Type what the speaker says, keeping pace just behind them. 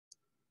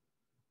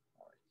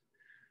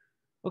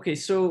Okay,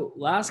 so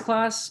last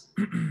class,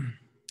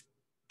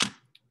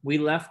 we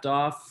left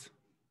off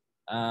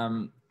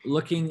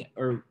looking,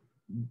 or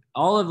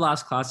all of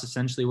last class,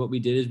 essentially what we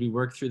did is we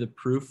worked through the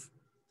proof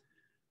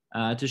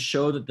to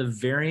show that the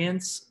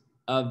variance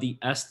of the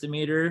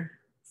estimator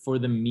for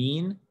the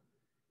mean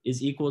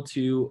is equal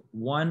to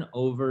 1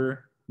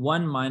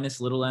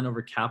 minus little n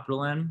over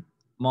capital N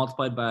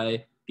multiplied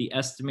by the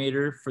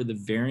estimator for the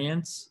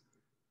variance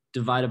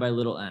divided by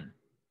little n,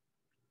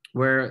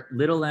 where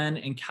little n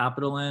and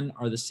capital N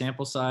are the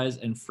sample size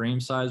and frame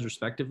size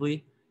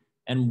respectively,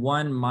 and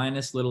 1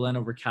 minus little n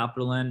over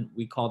capital N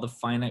we call the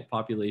finite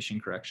population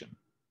correction.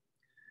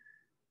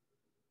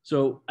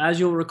 So as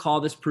you'll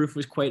recall, this proof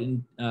was quite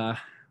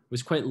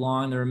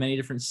long. There were many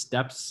different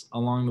steps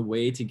along the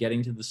way to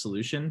getting to the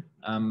solution.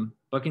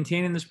 But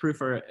contained in this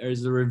proof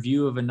is a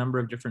review of a number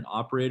of different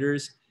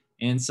operators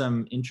and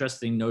some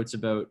interesting notes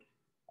about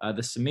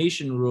the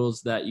summation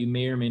rules that you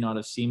may or may not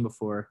have seen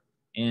before,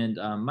 and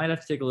might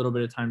have to take a little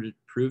bit of time to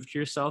prove to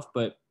yourself.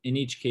 But in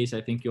each case,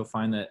 I think you'll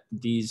find that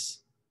these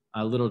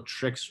little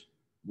tricks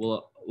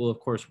will of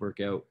course work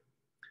out.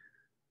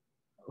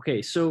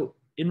 Okay, so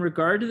in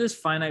regard to this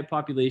finite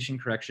population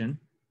correction,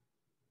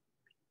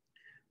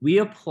 we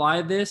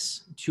apply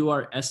this to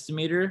our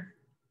estimator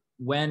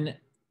when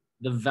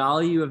the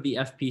value of the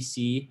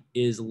FPC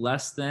is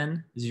less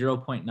than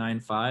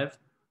 0.95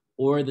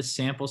 or the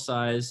sample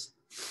size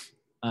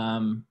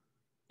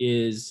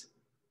is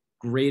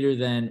greater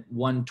than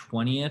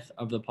 1/20th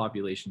of the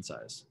population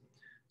size.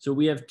 So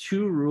we have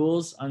two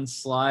rules on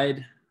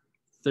slide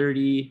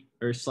 30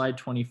 or slide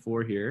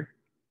 24 here.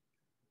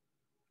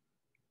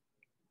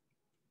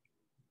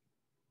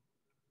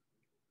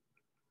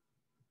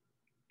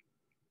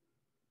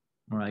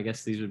 Or I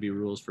guess these would be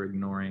rules for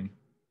ignoring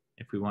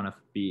if we want to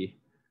be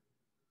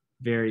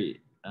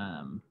very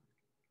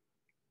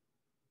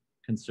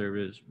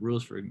conservative.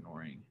 Rules for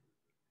ignoring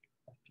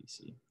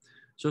FPC.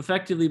 So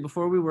effectively,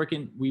 before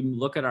we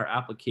look at our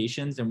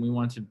applications and we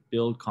want to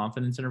build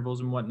confidence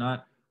intervals and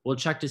whatnot, we'll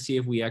check to see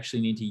if we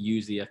actually need to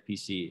use the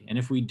FPC. And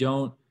if we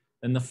don't,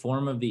 then the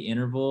form of the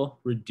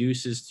interval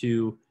reduces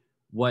to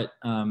what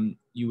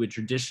you would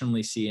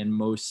traditionally see in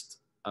most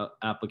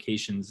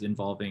applications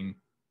involving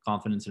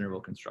confidence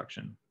interval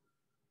construction,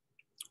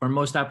 or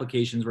most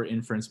applications where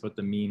inference but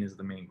the mean is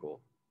the main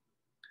goal.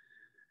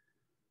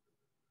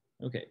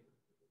 Okay.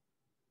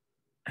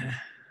 All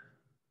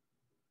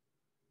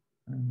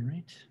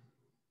right.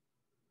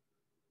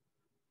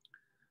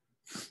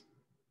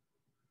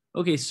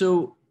 Okay,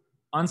 so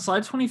on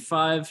slide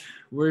 25,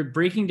 we're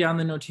breaking down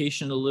the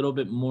notation a little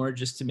bit more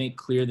just to make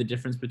clear the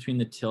difference between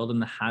the tilde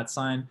and the hat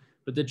sign.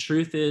 But the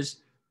truth is,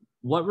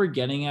 what we're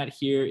getting at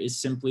here is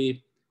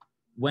simply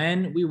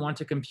when we want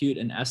to compute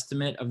an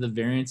estimate of the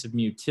variance of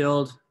mu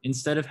tilde,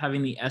 instead of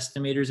having the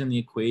estimators in the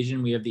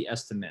equation, we have the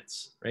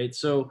estimates, right?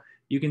 So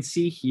you can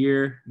see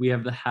here, we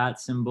have the hat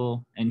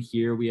symbol, and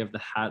here we have the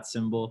hat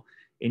symbol.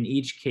 In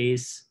each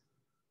case,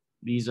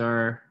 these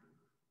are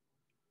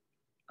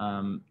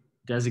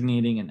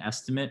designating an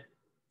estimate.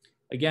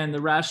 Again,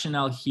 the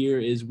rationale here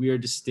is we are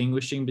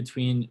distinguishing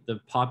between the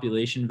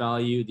population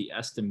value, the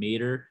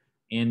estimator,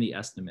 and the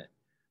estimate.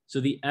 So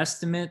the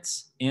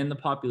estimates and the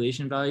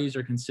population values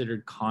are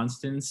considered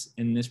constants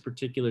in this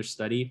particular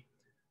study.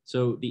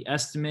 So the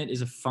estimate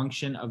is a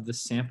function of the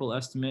sample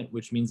estimate,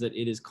 which means that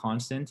it is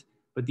constant.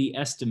 But the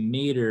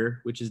estimator,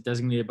 which is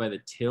designated by the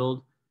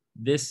tilde,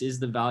 this is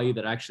the value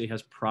that actually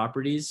has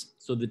properties.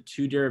 So the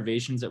two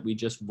derivations that we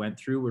just went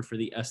through were for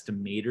the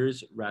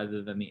estimators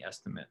rather than the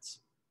estimates.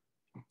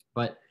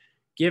 But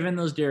given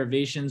those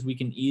derivations, we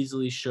can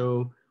easily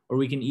show, or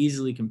we can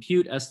easily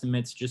compute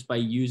estimates just by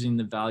using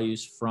the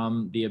values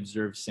from the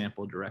observed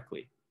sample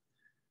directly.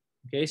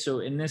 Okay,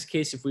 so in this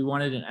case, if we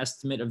wanted an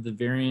estimate of the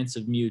variance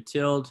of mu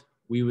tilde,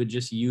 we would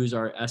just use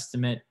our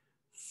estimate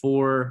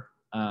for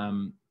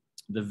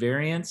the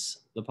variance,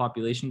 the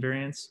population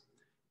variance,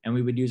 and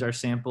we would use our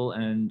sample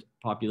and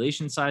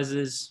population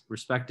sizes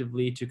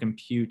respectively to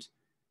compute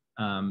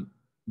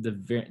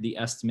the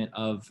estimate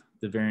of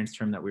the variance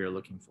term that we are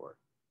looking for.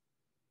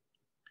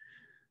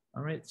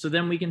 All right, so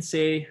then we can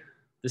say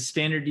the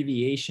standard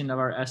deviation of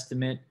our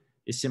estimate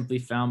is simply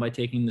found by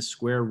taking the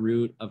square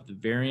root of the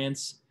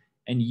variance.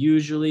 And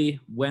usually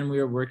when we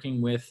are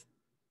working with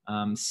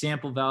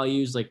sample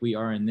values like we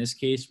are in this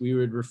case, we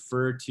would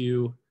refer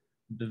to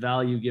the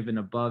value given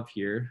above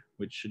here,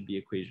 which should be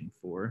equation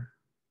 4,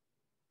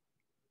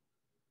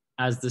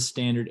 as the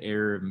standard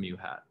error of mu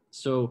hat.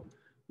 So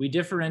we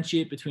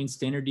differentiate between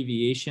standard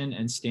deviation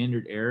and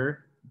standard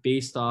error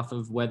based off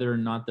of whether or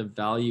not the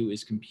value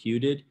is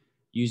computed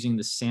using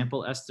the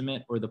sample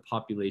estimate or the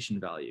population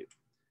value.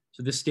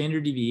 So the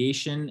standard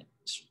deviation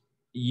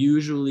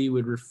usually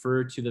would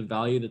refer to the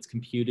value that's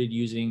computed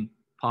using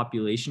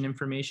population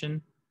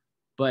information,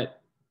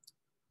 but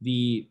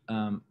the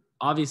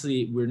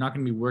obviously we're not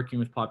going to be working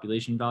with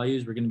population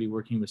values, we're going to be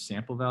working with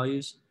sample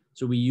values.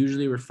 So we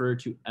usually refer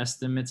to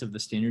estimates of the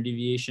standard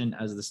deviation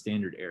as the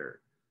standard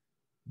error,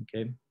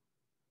 okay?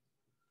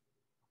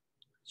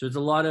 So it's a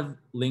lot of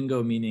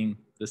lingo meaning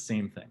the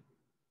same thing.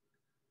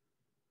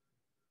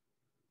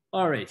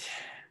 All right.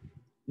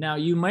 Now,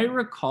 you might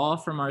recall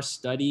from our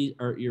study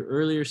or your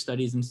earlier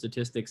studies in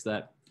statistics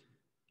that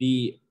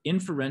the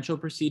inferential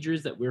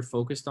procedures that we're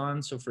focused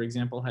on, so for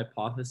example,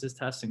 hypothesis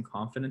tests and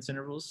confidence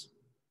intervals,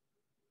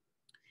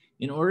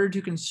 in order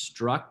to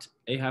construct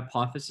a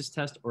hypothesis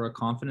test or a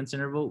confidence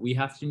interval, we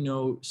have to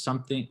know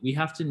something. We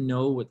have to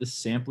know what the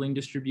sampling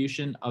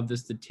distribution of the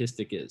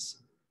statistic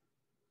is.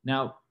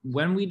 Now,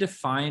 when we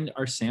defined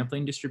our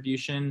sampling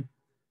distribution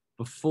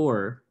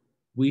before,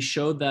 we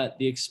showed that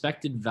the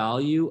expected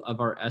value of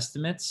our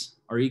estimates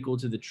are equal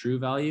to the true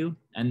value,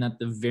 and that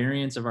the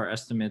variance of our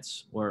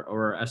estimates, or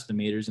our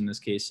estimators in this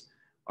case,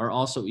 are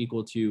also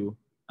equal to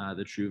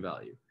the true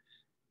value,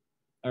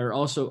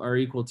 are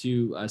equal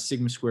to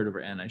sigma squared over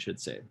n, I should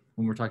say,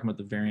 when we're talking about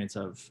the variance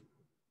of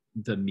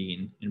the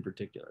mean in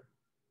particular.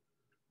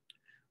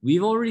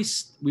 We've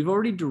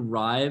already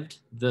derived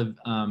the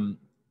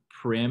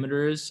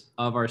parameters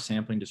of our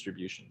sampling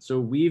distribution. So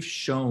we've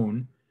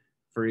shown,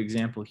 for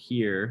example,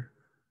 here,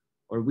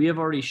 or we have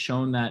already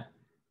shown that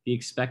the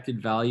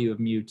expected value of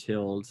mu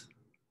tilde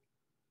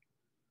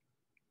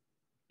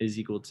is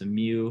equal to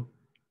mu,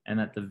 and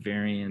that the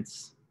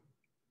variance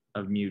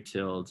of mu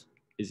tilde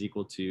is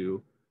equal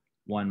to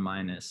 1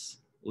 minus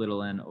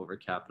little n over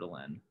capital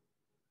N,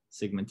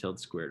 sigma tilde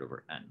squared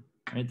over n.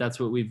 Right? That's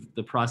what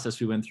the process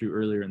we went through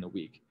earlier in the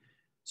week.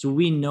 So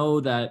we know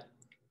that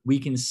we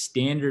can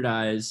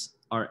standardize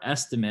our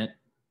estimate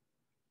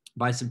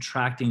by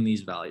subtracting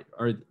these values,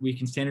 or we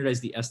can standardize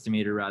the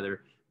estimator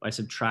rather by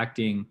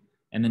subtracting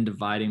and then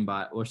dividing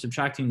by, or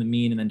subtracting the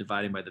mean and then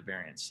dividing by the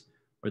variance,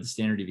 or the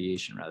standard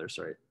deviation rather,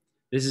 sorry.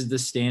 This is the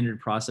standard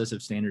process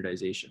of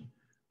standardization.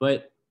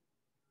 But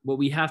what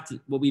we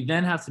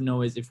then have to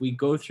know is, if we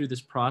go through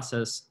this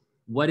process,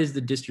 what is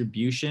the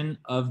distribution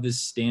of this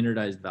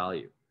standardized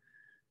value?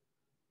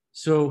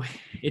 So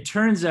it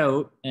turns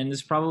out, and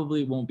this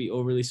probably won't be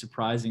overly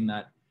surprising,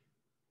 that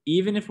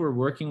even if we're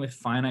working with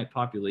finite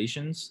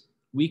populations,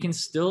 we can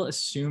still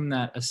assume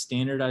that a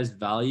standardized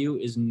value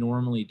is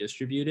normally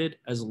distributed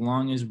as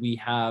long as we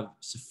have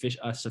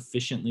a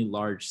sufficiently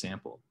large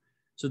sample.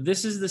 So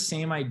this is the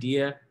same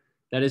idea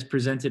that is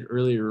presented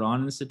earlier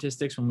on in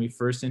statistics when we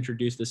first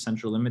introduced the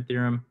central limit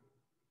theorem.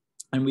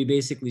 And we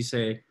basically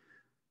say,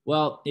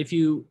 well, if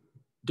you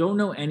don't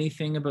know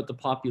anything about the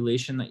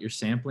population that you're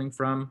sampling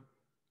from,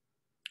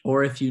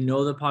 or if you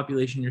know the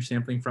population you're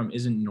sampling from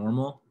isn't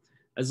normal,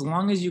 as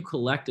long as you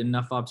collect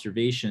enough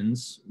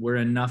observations where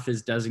enough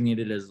is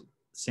designated as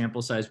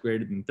sample size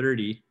greater than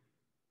 30,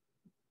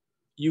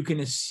 you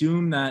can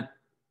assume that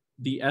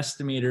the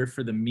estimator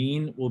for the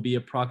mean will be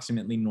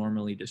approximately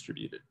normally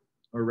distributed,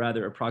 or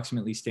rather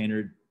approximately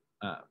standard,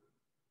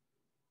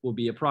 will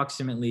be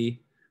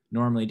approximately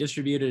normally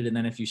distributed. And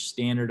then if you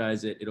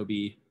standardize it, it'll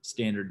be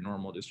standard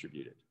normal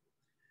distributed.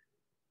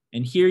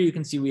 And here you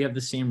can see we have the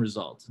same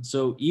result.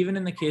 So even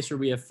in the case where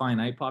we have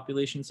finite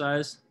population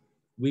size,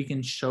 we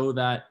can show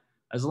that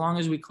as long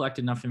as we collect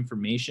enough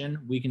information,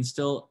 we can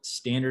still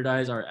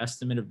standardize our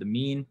estimate of the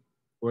mean,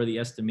 or the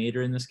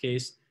estimator in this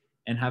case,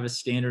 and have a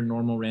standard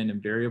normal random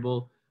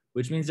variable,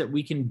 which means that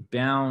we can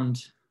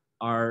bound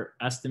our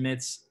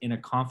estimates in a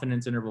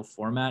confidence interval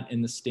format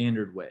in the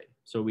standard way.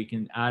 So we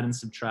can add and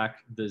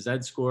subtract the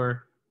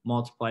z-score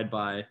multiplied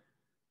by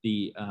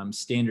the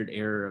standard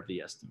error of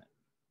the estimate.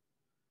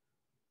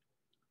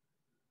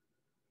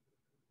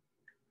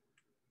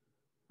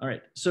 All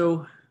right,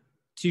 so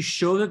to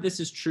show that this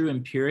is true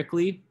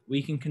empirically,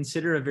 we can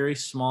consider a very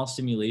small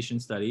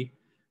simulation study.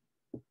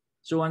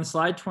 So on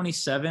slide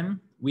 27,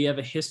 we have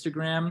a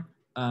histogram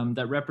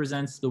that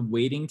represents the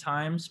waiting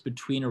times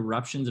between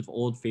eruptions of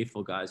Old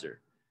Faithful Geyser.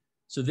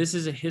 So this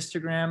is a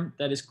histogram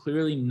that is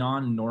clearly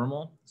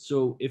non-normal.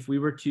 So if we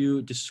were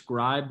to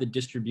describe the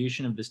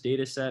distribution of this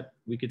data set,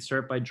 we could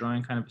start by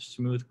drawing kind of a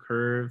smooth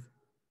curve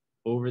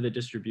over the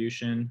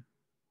distribution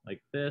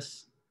like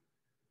this,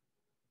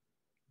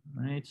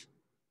 right?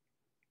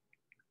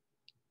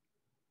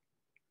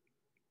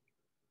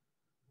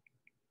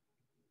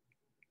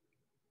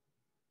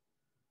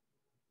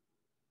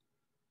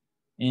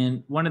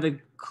 And one of the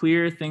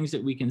clear things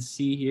that we can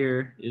see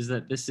here is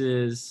that this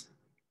is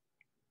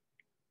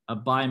a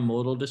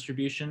bimodal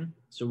distribution.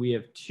 So we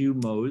have two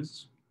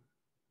modes.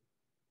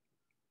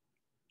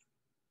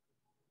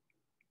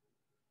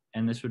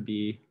 And this would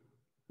be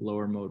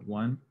lower mode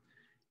 1.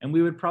 And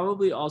we would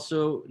probably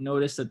also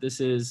notice that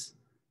this is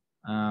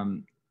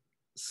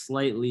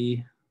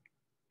slightly,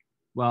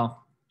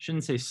 well,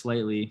 shouldn't say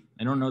slightly,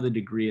 I don't know the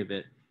degree of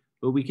it,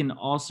 but we can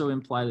also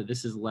imply that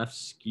this is left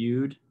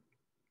skewed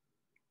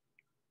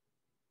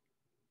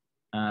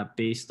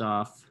based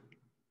off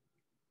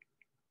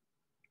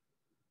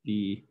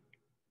the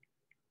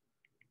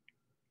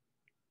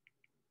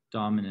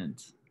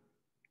dominant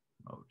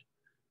mode.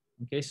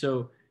 Okay,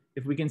 so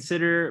if we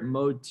consider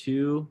mode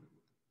 2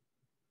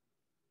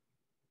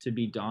 to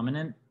be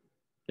dominant,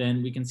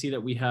 then we can see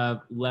that we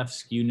have left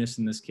skewness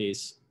in this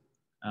case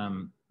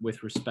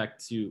with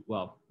respect to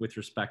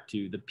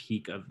the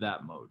peak of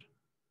that mode.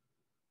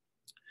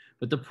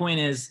 But the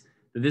point is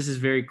that this is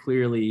very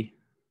clearly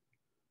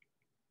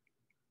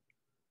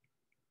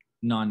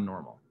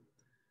non-normal.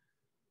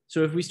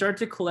 So if we start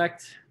to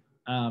collect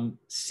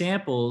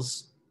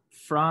samples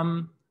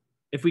from,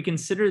 if we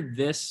consider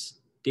this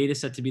data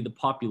set to be the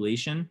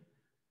population,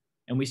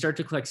 and we start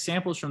to collect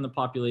samples from the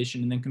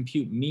population and then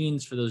compute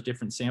means for those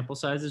different sample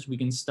sizes, we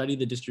can study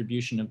the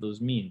distribution of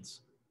those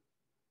means.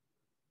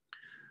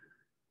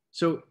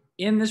 So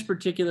in this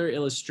particular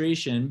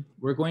illustration,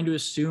 we're going to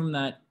assume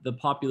that the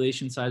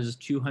population size is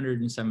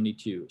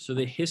 272. So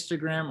the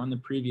histogram on the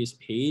previous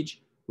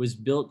page was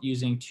built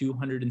using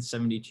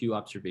 272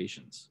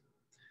 observations.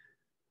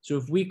 So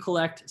if we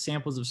collect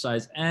samples of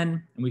size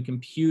n and we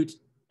compute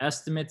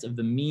estimates of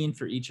the mean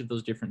for each of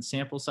those different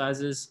sample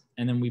sizes,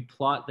 and then we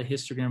plot the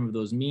histogram of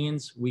those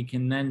means, we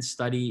can then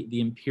study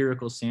the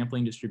empirical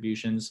sampling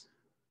distributions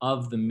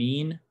of the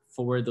mean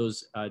for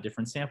those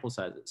different sample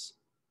sizes.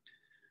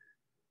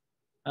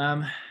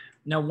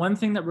 Now, one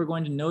thing that we're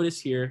going to notice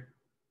here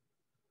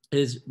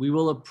is we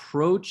will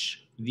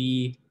approach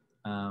the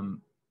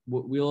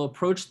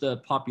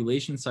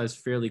population size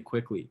fairly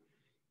quickly.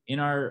 In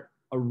our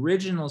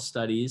original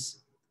studies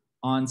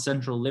on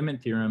central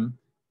limit theorem,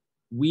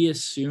 we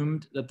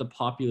assumed that the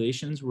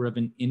populations were of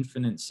an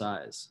infinite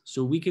size.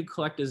 So we could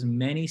collect as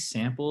many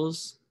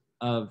samples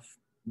of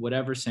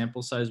whatever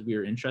sample size we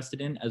were interested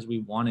in as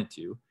we wanted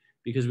to,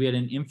 because we had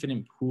an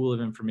infinite pool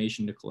of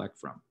information to collect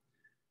from.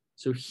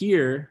 So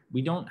here,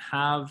 we don't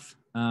have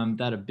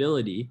that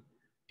ability,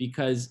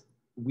 because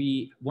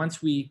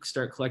once we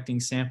start collecting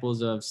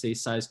samples of, say,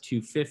 size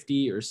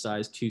 250 or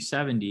size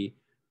 270,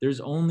 there's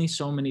only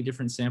so many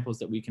different samples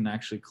that we can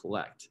actually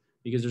collect,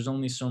 because there's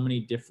only so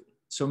many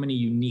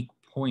unique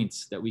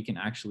points that we can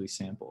actually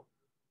sample.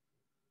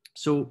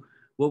 So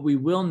what we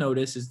will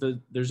notice is that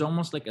there's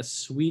almost like a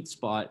sweet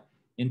spot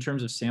in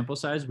terms of sample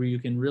size where you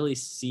can really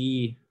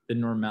see the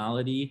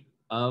normality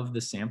of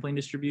the sampling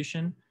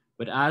distribution.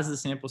 But as the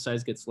sample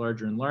size gets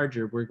larger and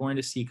larger, we're going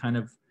to see kind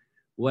of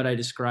what I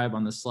describe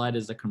on the slide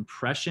as a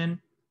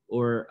compression,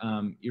 or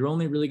you're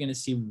only really going to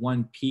see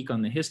one peak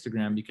on the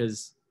histogram,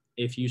 because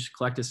if you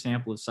collect a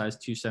sample of size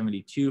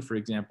 272, for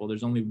example,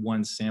 there's only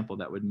one sample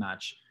that would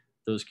match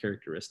those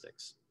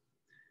characteristics.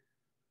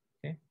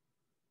 Okay.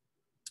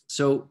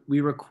 So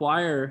we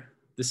require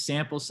the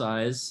sample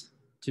size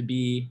to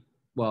be,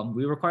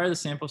 we require the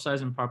sample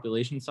size and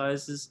population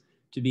sizes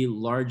to be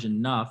large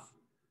enough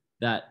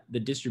that the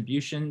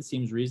distribution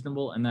seems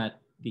reasonable and that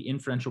the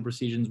inferential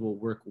precisions will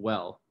work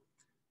well.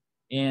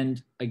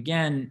 And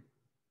again,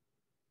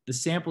 the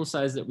sample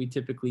size that we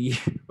typically,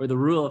 or the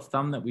rule of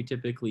thumb that we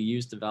typically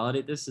use to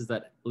validate this, is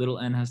that little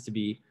n has to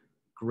be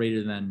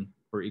greater than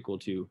or equal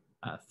to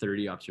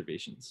 30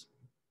 observations.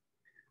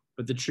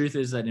 But the truth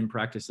is that in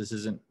practice, this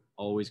isn't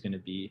always going to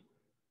be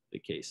the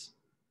case.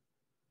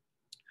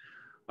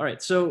 All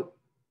right, so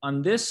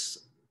on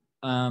this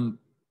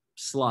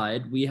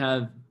slide, we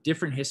have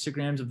different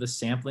histograms of the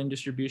sampling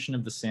distribution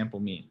of the sample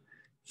mean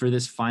for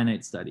this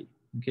finite study.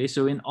 Okay,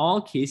 so in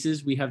all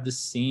cases, we have the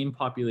same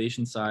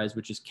population size,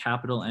 which is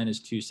capital N is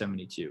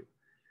 272.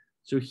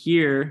 So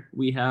here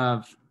we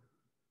have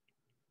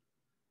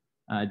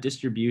a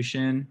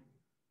distribution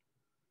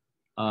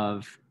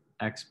of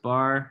X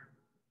bar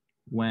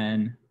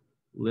when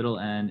little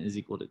n is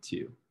equal to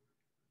 2.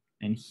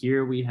 And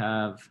here we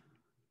have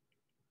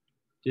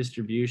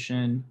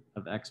distribution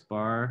of X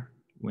bar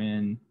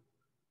when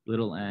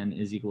little n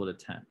is equal to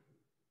 10.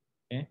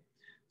 Okay,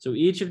 so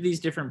each of these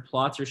different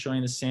plots are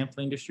showing the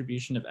sampling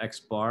distribution of X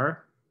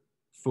bar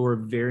for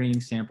varying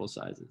sample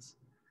sizes.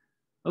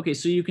 Okay,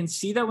 so you can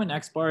see that when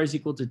X bar is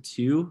equal to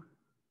 2,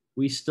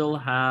 we still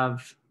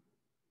have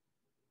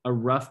a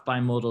rough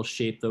bimodal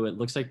shape, though it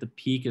looks like the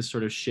peak is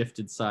sort of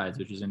shifted sides,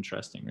 which is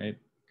interesting, right?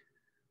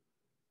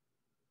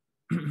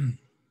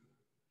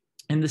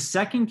 In the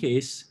second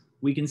case,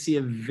 we can see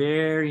a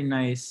very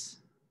nice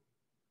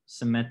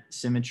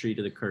symmetry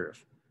to the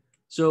curve.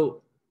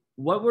 So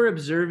what we're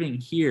observing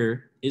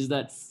here is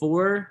that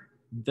for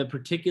the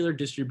particular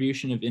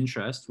distribution of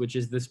interest, which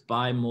is this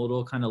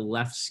bimodal kind of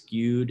left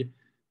skewed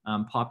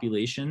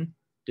population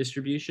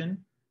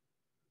distribution,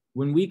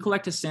 when we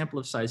collect a sample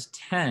of size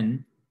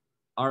 10,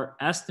 our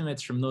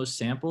estimates from those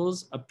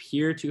samples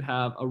appear to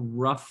have a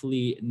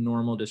roughly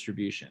normal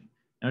distribution.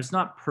 Now, it's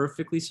not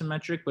perfectly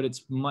symmetric, but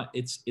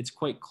it's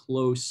quite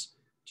close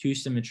to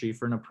symmetry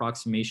for an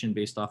approximation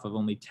based off of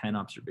only 10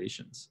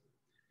 observations.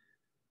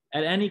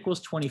 At n equals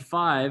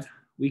 25,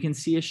 we can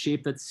see a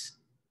shape that's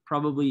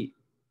probably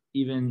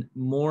even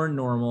more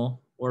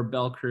normal or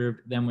bell curve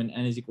than when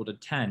n is equal to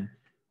 10.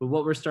 But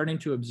what we're starting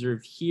to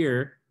observe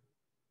here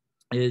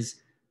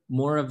is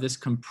more of this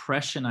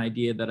compression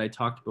idea that I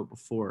talked about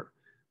before.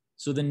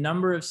 So the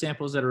number of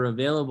samples that are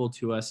available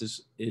to us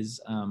is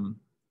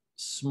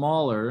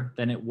smaller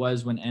than it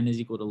was when n is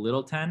equal to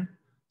little 10.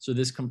 So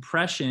this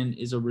compression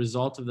is a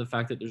result of the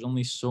fact that there's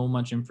only so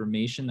much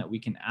information that we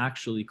can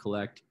actually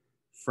collect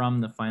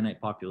from the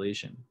finite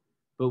population.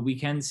 But we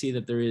can see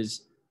that there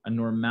is a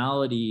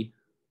normality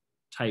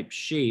type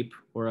shape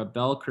or a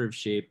bell curve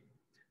shape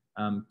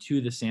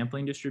to the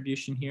sampling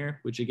distribution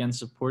here, which again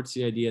supports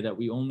the idea that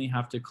we only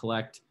have to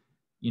collect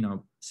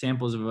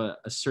samples of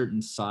a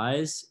certain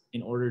size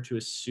in order to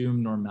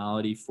assume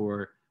normality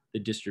for the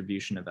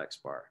distribution of X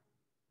bar.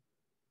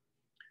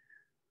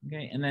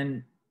 Okay, and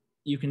then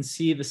you can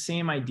see the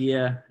same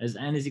idea as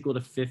n is equal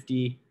to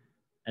 50,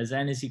 as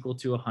n is equal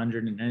to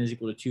 100 and n is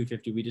equal to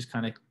 250, we just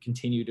kind of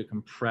continue to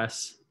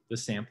compress the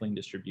sampling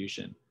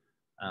distribution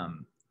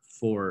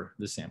for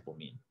the sample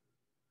mean.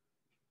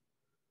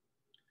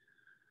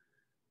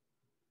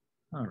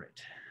 All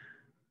right.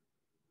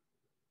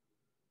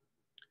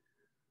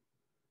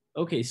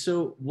 Okay,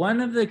 so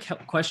one of the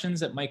questions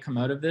that might come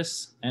out of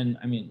this, and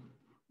I mean,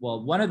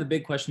 well, one of the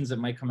big questions that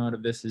might come out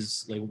of this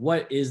is like,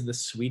 what is the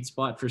sweet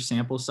spot for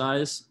sample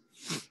size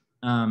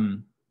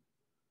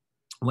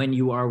when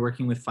you are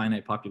working with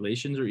finite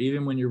populations, or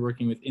even when you're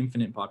working with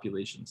infinite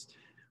populations?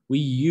 We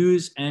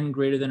use n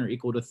greater than or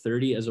equal to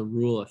 30 as a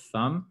rule of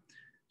thumb,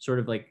 sort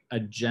of like a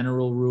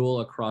general rule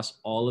across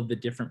all of the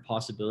different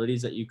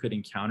possibilities that you could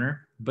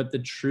encounter. But the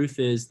truth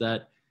is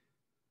that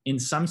in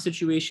some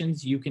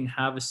situations, you can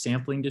have a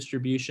sampling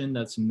distribution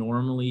that's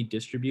normally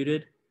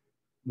distributed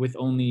with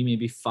only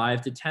maybe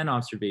 5 to 10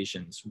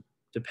 observations,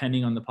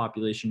 depending on the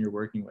population you're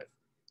working with.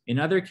 In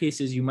other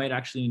cases, you might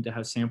actually need to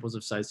have samples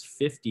of size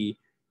 50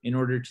 in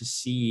order to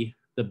see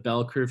the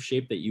bell curve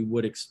shape that you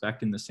would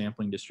expect in the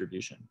sampling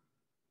distribution.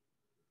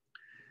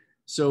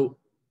 So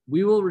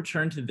we will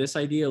return to this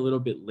idea a little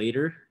bit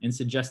later and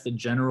suggest the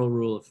general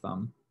rule of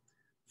thumb.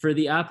 For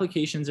the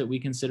applications that we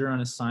consider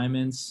on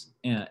assignments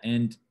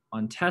and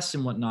on tests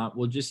and whatnot,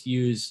 we'll just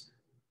use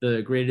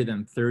the greater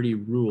than 30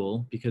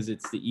 rule because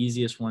it's the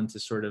easiest one to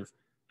sort of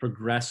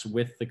progress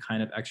with the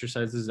kind of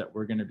exercises that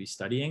we're going to be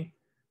studying.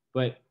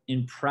 But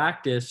in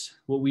practice,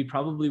 what we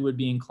probably would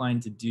be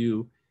inclined to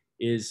do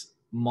is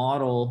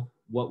model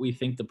what we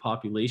think the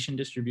population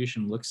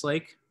distribution looks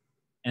like,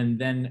 and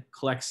then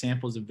collect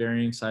samples of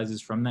varying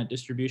sizes from that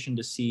distribution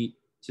to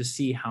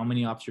see how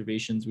many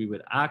observations we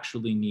would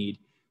actually need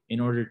in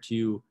order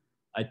to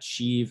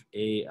achieve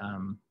a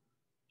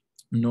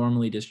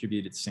normally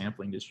distributed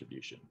sampling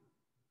distribution.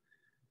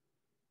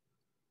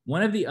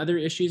 One of the other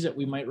issues that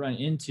we might run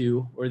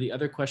into, or the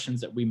other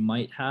questions that we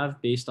might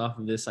have based off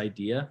of this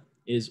idea,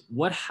 is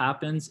what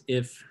happens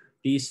if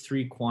these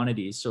three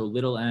quantities, so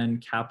little n,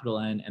 capital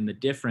N, and the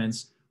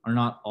difference, are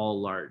not all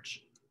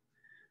large?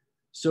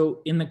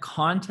 So in the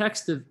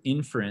context of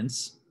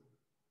inference,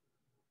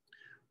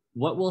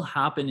 what will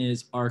happen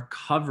is our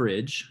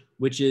coverage,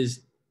 which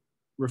is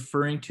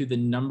referring to the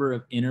number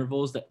of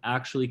intervals that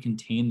actually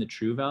contain the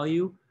true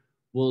value,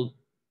 will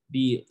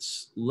be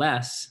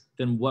less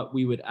than what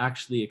we would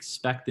actually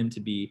expect them to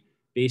be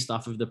based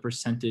off of the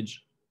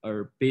percentage,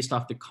 or based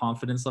off the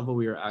confidence level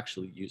we are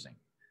actually using.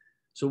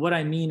 So what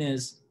I mean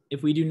is,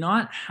 if we do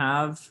not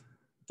have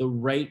the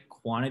right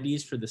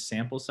quantities for the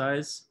sample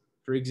size,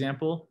 for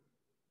example,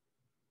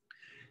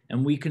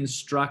 and we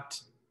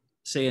construct,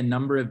 say, a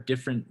number of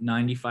different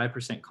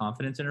 95%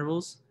 confidence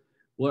intervals,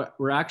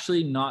 we're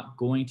actually not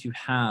going to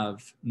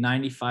have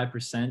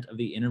 95% of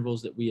the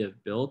intervals that we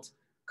have built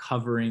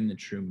covering the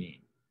true mean.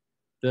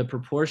 The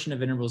proportion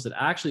of intervals that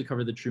actually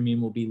cover the true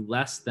mean will be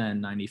less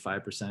than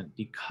 95%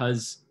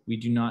 because we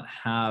do not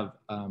have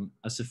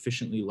a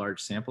sufficiently large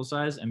sample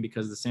size, and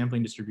because the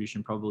sampling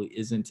distribution probably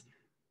isn't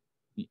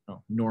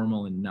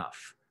normal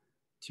enough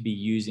to be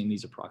using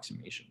these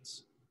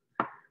approximations.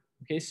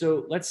 Okay,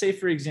 so let's say,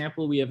 for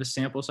example, we have a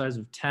sample size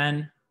of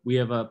 10. We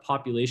have a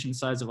population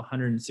size of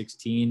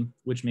 116,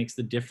 which makes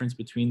the difference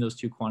between those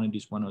two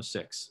quantities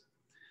 106.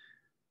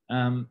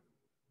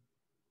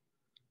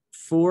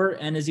 For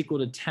n is equal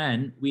to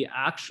 10, we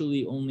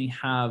actually only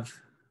have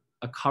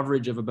a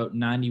coverage of about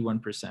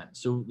 91%.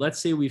 So let's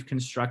say we've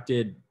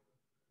constructed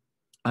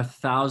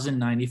 1,000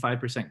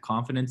 95%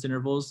 confidence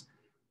intervals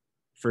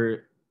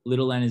for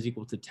little n is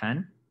equal to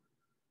 10.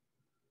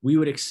 We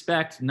would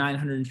expect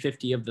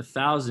 950 of the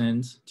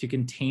 1,000 to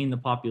contain the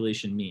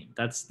population mean.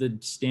 That's the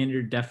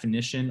standard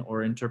definition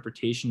or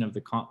interpretation of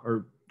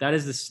that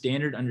is the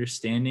standard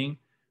understanding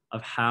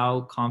of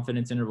how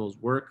confidence intervals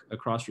work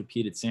across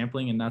repeated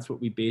sampling, and that's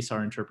what we base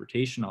our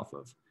interpretation off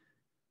of.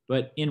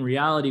 But in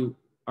reality,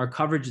 our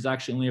coverage is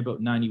actually only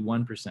about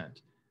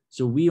 91%.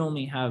 So we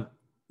only have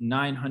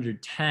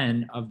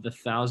 910 of the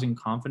 1,000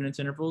 confidence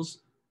intervals,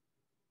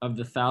 of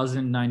the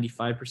 1,000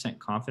 95%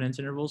 confidence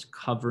intervals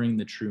covering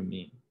the true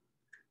mean.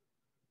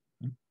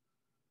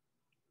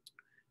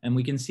 And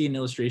we can see an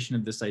illustration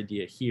of this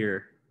idea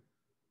here.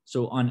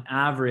 So on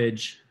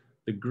average,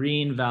 the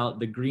green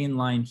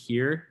line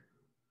here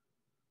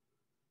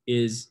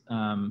is,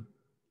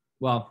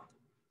 well,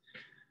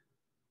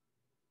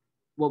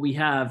 what we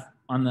have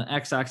on the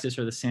x-axis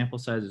are the sample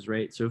sizes,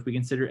 right? So if we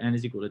consider n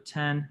is equal to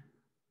 10,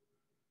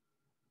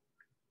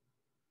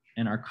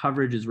 and our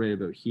coverage is right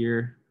about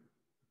here.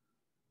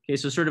 Okay,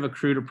 so sort of a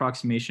crude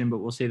approximation, but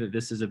we'll say that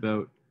this is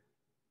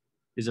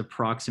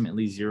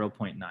approximately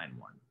 0.91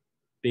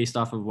 based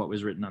off of what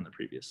was written on the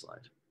previous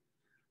slide.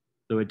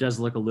 So it does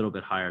look a little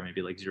bit higher,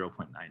 maybe like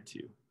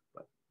 0.92.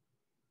 But,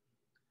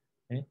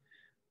 okay.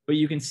 But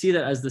you can see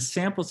that as the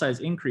sample size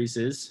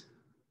increases,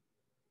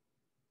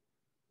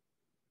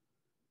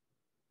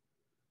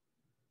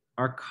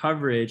 our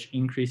coverage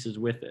increases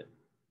with it.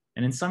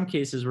 And in some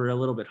cases, we're a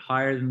little bit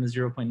higher than the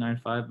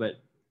 0.95,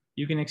 but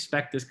you can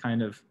expect this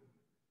kind of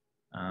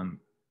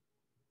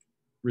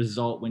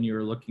result when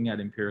you're looking at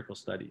empirical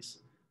studies.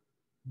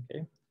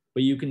 Okay,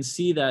 but you can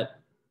see that,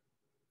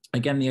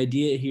 again, the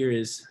idea here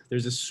is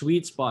there's a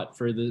sweet spot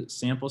for the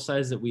sample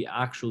size that we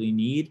actually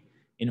need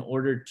in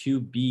order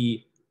to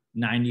be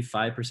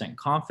 95%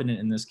 confident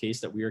in this case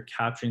that we are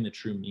capturing the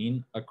true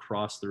mean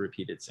across the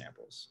repeated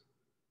samples.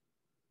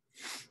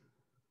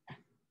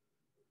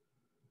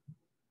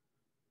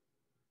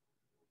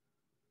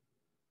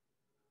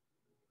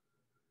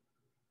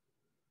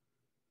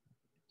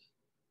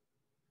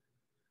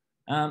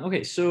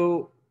 Okay,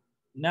 so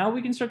now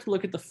we can start to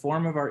look at the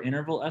form of our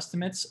interval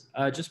estimates.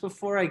 Just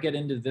before I get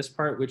into this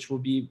part, which will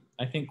be,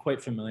 I think, quite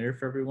familiar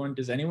for everyone,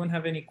 does anyone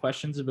have any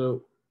questions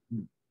about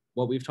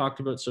what we've talked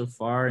about so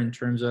far in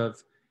terms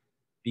of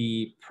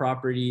the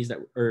properties that,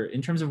 or in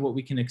terms of what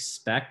we can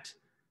expect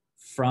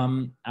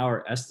from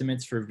our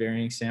estimates for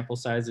varying sample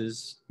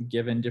sizes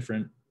given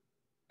different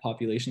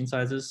population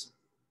sizes?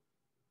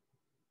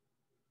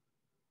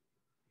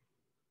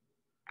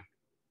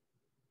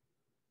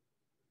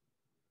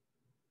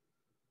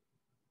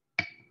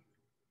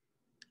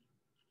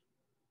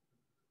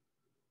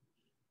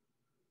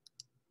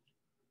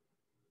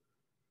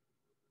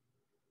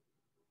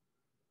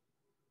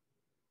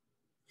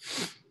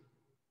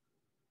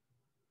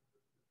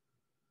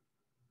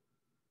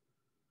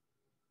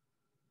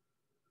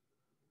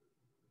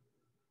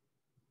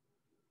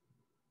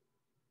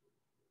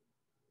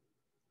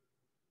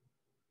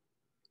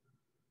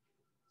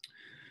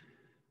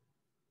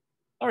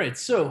 All right,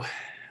 so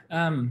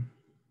going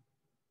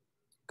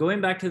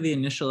back to the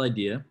initial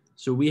idea,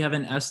 so we have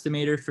an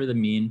estimator for the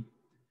mean.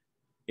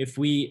 If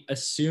we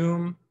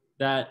assume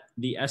that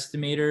the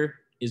estimator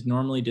is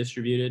normally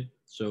distributed,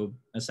 so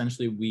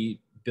essentially we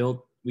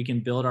can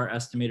build our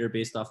estimator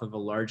based off of a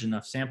large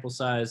enough sample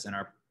size and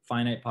our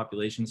finite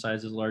population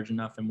size is large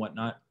enough and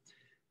whatnot,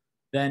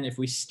 then if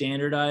we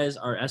standardize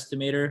our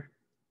estimator,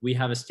 we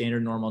have a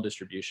standard normal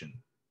distribution.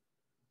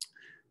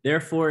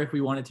 Therefore, if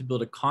we wanted to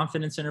build a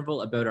confidence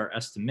interval about our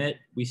estimate,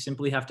 we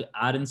simply have to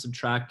add and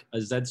subtract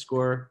a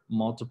z-score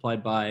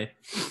multiplied by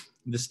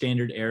the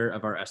standard error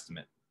of our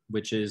estimate,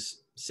 which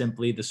is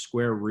simply the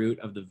square root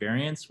of the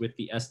variance with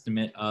the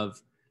estimate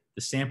of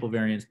the sample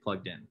variance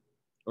plugged in,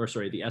 or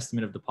sorry, the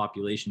estimate of the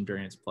population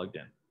variance plugged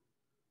in.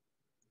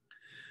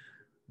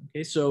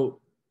 Okay, so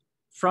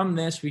from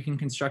this, we can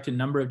construct a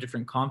number of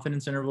different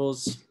confidence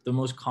intervals, the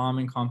most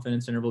common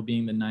confidence interval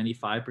being the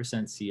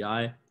 95%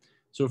 CI.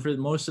 So for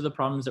most of the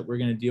problems that we're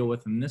going to deal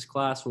with in this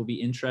class, we'll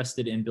be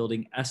interested in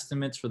building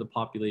estimates for the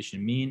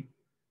population mean.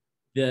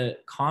 The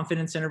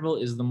confidence interval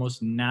is the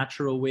most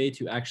natural way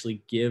to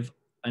actually give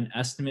an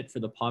estimate for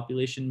the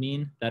population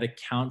mean that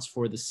accounts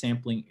for the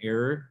sampling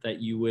error that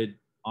you would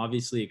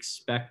obviously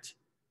expect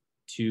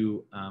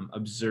to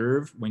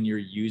observe when you're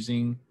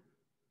using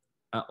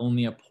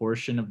only a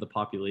portion of the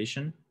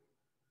population.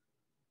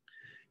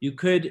 You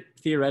could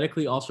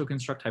theoretically also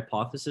construct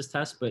hypothesis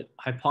tests, but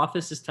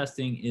hypothesis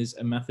testing is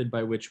a method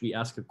by which we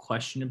ask a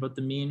question about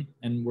the mean,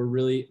 and we're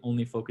really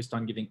only focused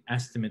on giving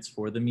estimates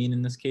for the mean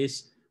in this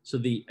case.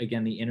 So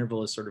again, the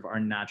interval is sort of our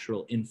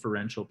natural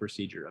inferential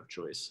procedure of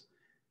choice.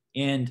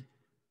 And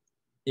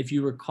if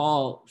you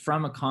recall,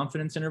 from a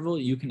confidence interval,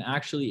 you can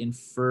actually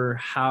infer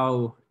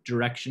how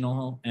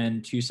directional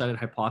and two-sided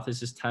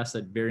hypothesis tests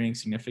at varying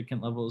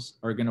significant levels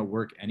are going to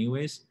work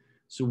anyways.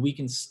 So we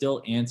can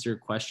still answer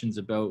questions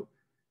about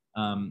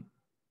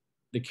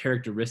the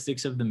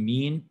characteristics of the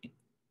mean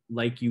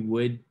like you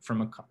would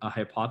from a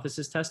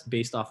hypothesis test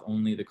based off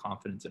only the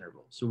confidence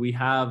interval. So we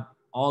have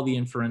all the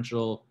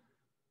inferential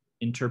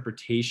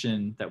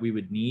interpretation that we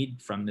would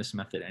need from this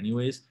method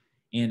anyways.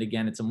 And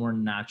again, it's a more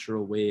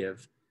natural way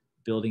of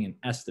building an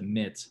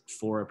estimate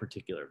for a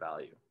particular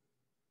value.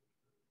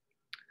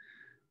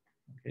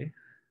 Okay.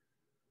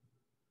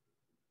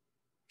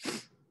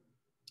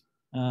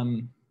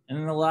 And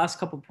then the last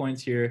couple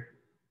points here,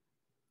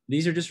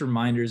 these are just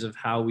reminders of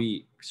how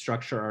we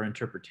structure our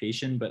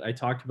interpretation, but I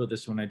talked about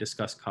this when I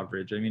discussed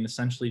coverage. I mean,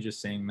 essentially just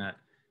saying that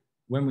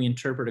when we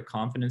interpret a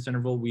confidence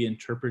interval, we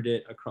interpret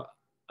it across,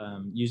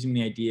 using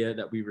the idea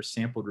that we were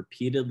sampled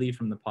repeatedly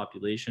from the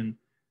population.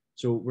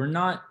 So we're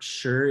not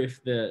sure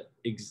if the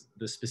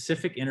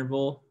specific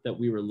interval that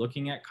we were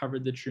looking at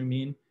covered the true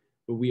mean,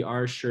 but we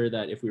are sure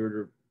that if we were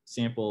to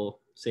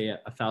sample, say,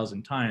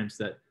 1,000 times,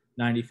 that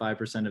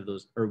 95% of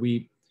those, or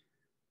we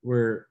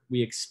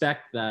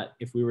expect that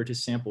if we were to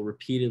sample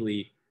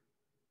repeatedly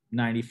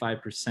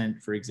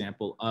 95%, for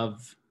example,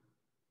 of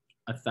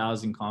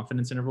 1,000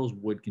 confidence intervals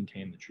would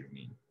contain the true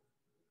mean.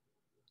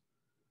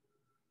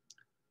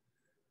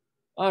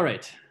 All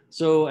right,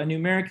 so a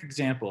numeric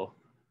example.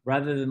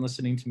 Rather than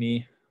listening to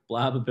me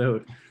blab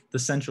about the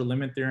central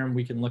limit theorem,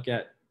 we can look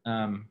at,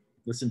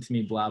 listen to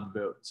me blab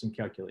about some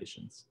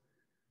calculations.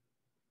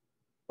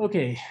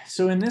 Okay,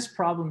 so in this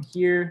problem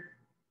here,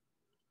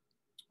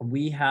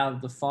 we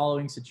have the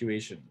following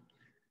situation.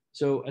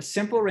 So a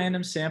simple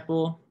random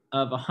sample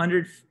of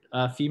 100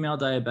 female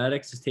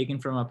diabetics is taken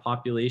from a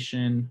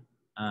population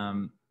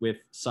with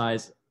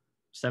size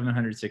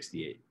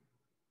 768.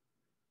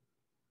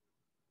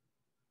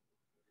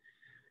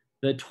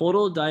 The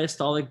total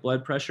diastolic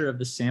blood pressure of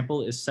the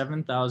sample is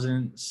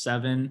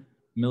 7,007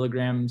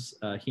 milligrams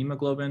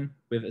hemoglobin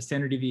with a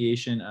standard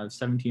deviation of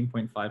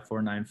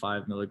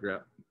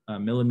 17.5495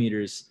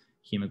 millimeters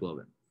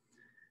hemoglobin.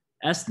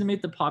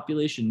 Estimate the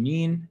population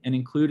mean and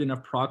include an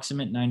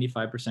approximate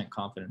 95%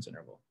 confidence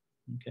interval.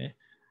 Okay,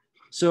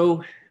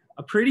 so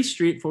a pretty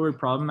straightforward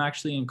problem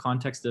actually in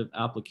context of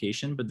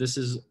application, but this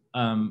is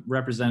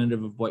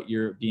representative of what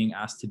you're being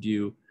asked to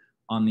do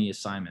on the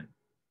assignment.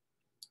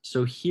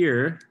 So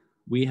here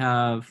we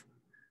have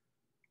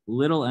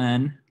little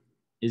n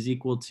is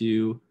equal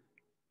to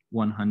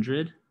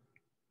 100.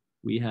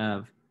 We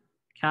have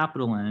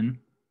capital N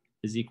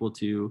is equal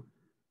to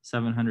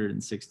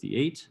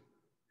 768.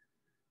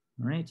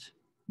 All right.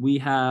 We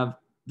have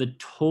the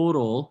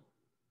total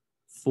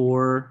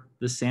for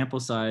the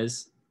sample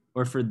size,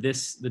 or for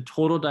this, the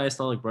total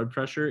diastolic blood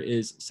pressure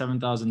is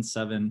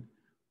 7,007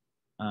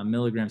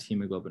 milligrams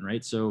hemoglobin,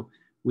 right? So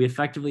we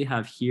effectively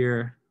have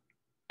here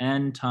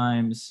n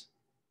times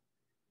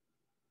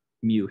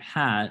mu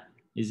hat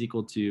is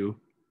equal to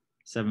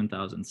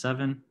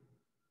 7,007.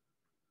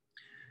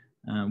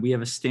 We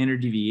have a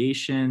standard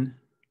deviation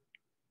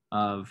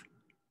of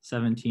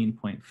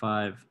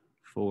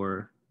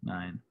 17.5495.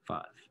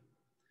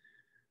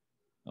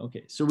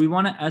 Okay, so we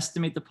want to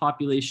estimate the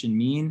population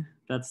mean.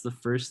 That's the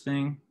first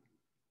thing.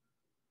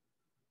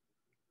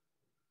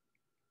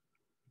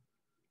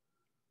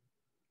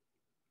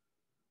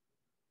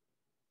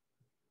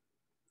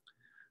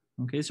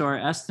 Okay, so our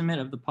estimate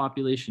of the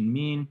population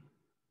mean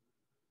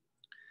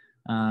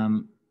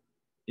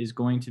is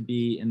going to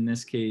be, in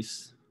this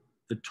case,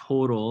 the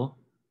total.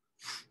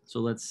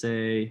 So let's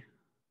say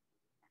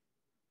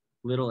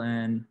little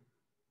n,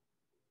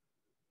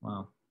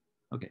 wow,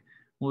 okay,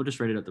 we'll just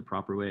write it out the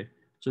proper way.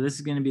 So this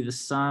is going to be the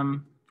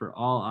sum for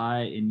all I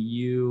and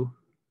u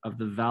of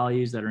the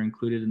values that are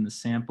included in the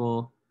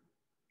sample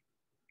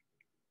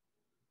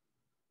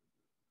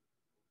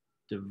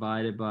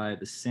divided by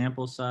the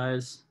sample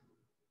size.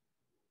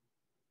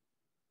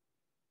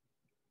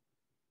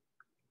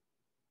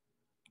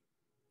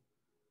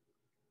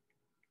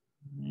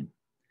 Right.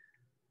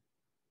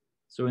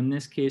 So in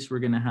this case, we're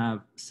going to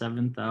have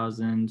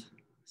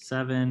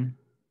 7,007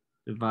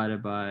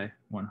 divided by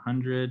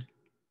 100,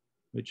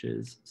 which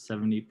is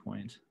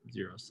 70.07.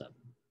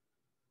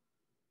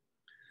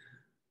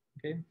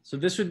 Okay, so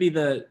this would be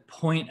the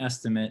point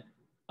estimate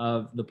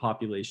of the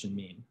population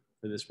mean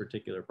for this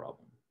particular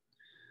problem.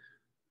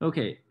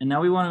 Okay, and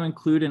now we want to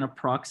include an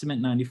approximate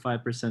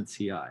 95%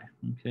 CI.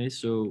 Okay,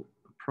 so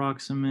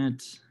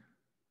approximate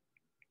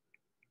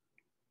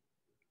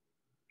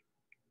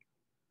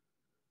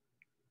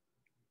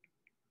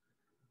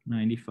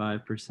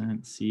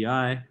 95%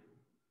 CI.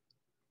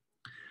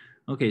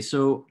 Okay,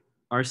 so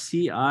our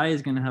CI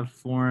is going to have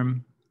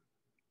form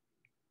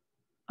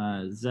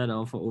Z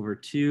alpha over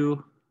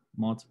 2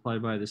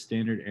 multiplied by the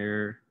standard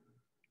error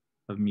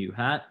of mu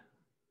hat.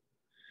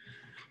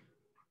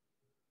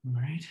 All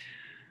right.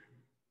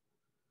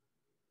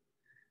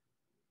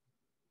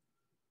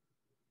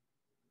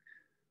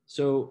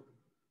 So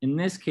in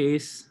this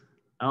case,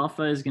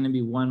 alpha is going to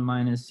be 1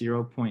 minus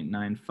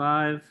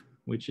 0.95,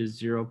 which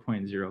is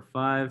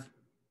 0.05.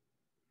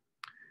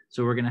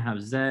 So we're going to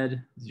have Z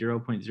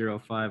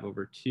 0.05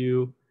 over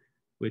 2,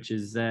 which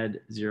is Z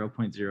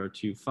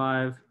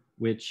 0.025,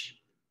 which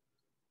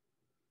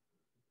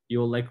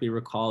you'll likely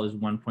recall is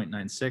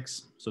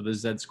 1.96. So the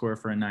Z score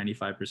for a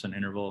 95%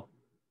 interval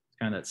is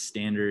kind of that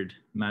standard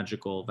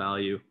magical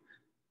value.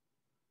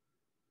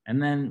 And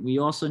then we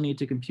also need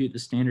to compute the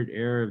standard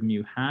error of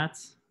mu hat.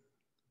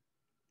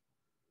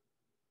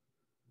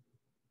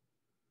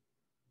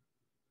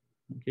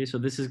 Okay, so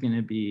this is going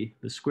to be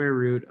the square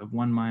root of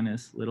 1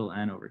 minus little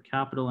n over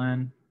capital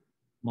N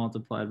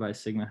multiplied by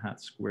sigma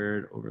hat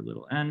squared over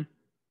little n.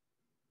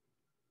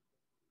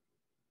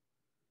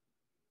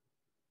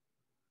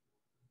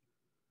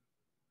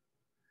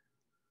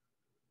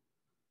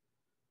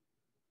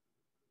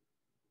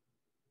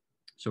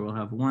 So we'll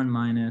have 1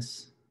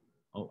 minus,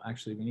 oh,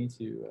 actually we need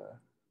to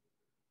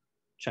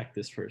check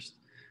this first.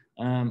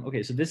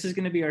 Okay, so this is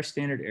going to be our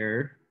standard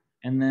error.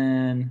 And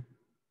then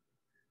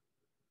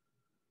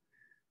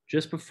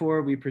just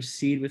before we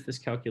proceed with this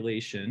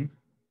calculation,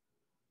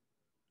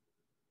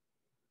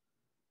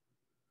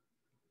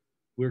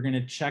 we're going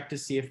to check to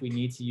see if we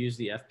need to use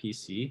the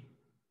FPC.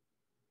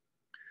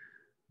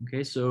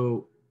 Okay,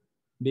 so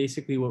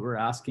basically what we're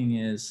asking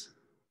is,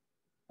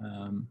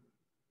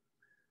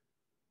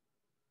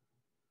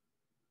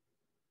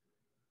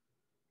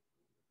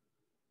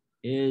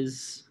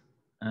 is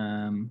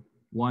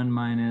 1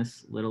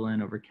 minus little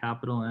n over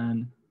capital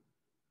N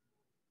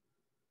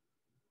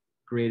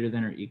greater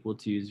than or equal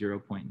to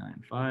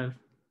 0.95?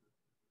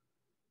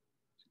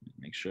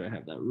 Make sure I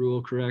have that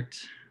rule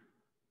correct.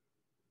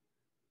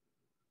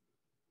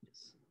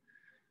 Yes.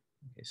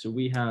 Okay, so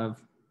we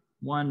have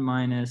 1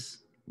 minus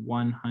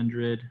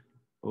 100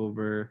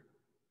 over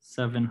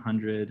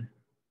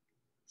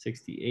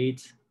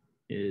 768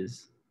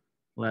 is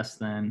less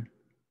than,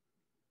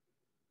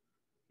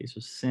 okay,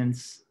 so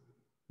since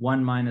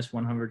 1 minus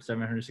 100,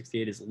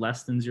 768 is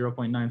less than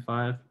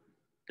 0.95,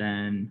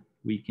 then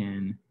we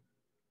can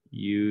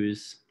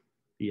use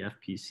the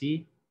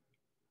FPC.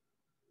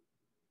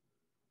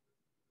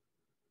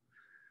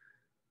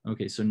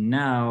 Okay, so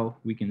now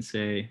we can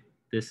say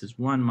this is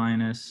 1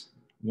 minus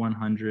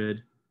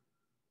 100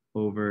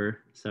 over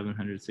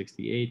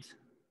 768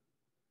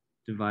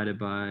 divided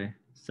by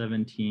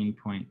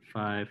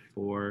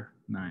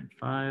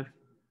 17.5495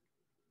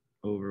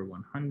 over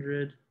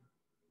 100.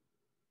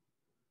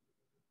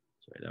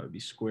 Sorry, that would be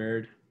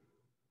squared.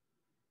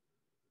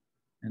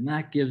 And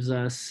that gives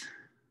us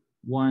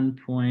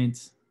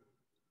 1.665.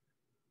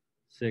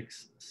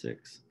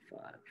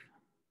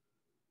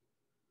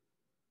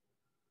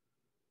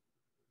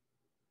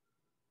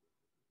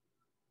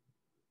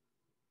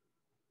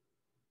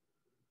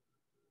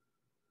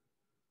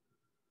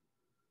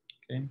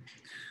 Okay.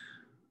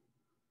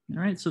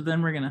 All right, so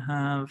then we're going to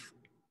have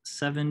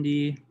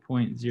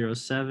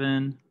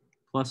 70.07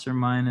 plus or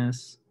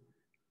minus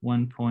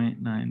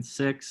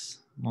 1.96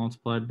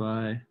 multiplied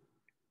by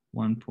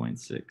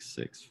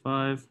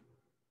 1.665.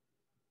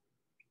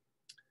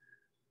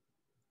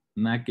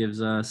 And that gives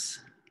us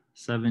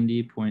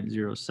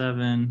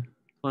 70.07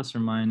 plus or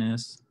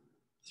minus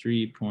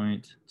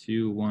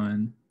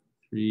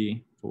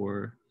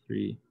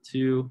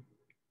 3.213432,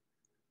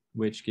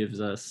 which gives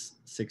us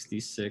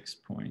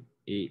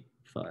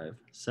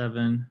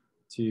 66.857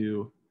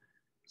 to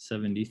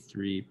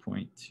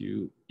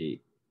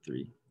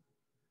 73.283.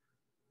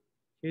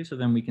 Okay, so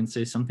then we can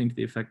say something to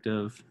the effect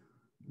of,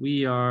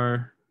 we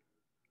are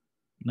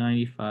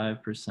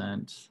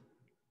 95%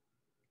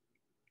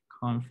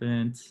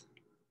 confident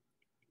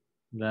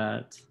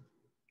that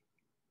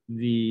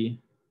the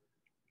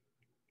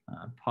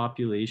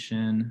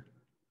population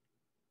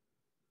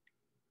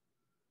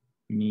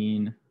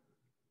mean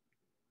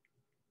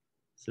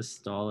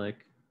systolic,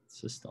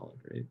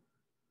 right?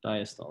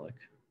 Diastolic.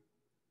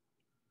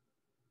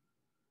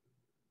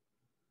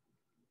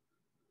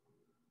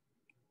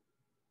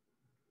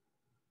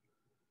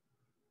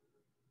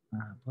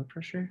 Blood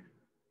pressure.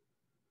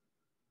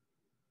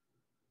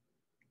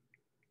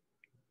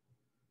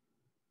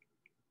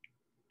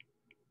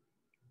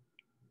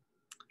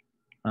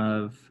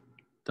 Of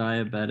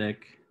diabetic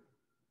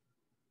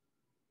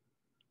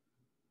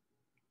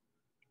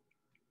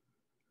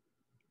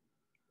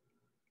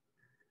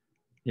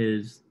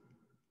is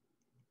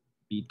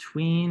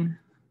between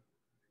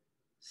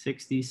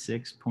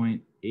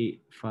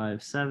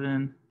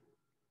 66.857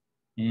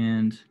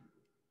 and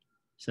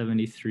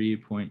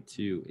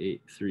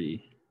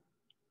 73.283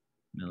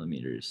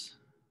 millimeters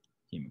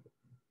hemoglobin.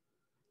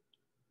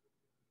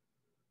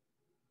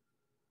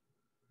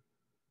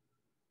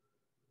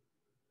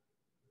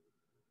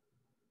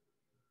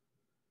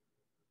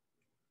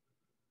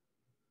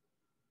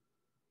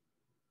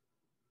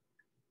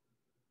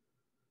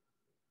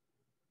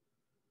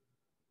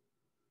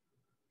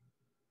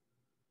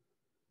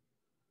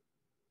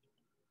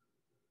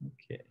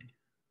 Okay.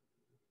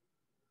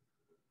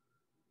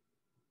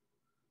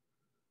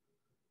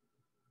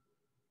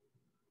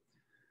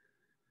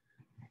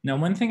 Now,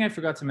 one thing I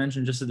forgot to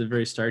mention just at the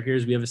very start here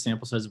is we have a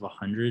sample size of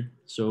 100.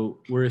 So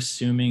we're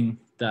assuming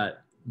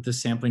that the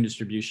sampling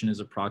distribution is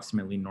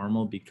approximately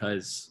normal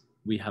because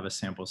we have a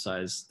sample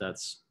size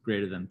that's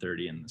greater than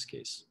 30 in this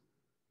case.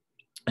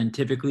 And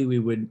typically we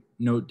would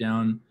note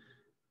down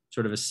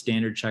sort of a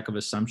standard check of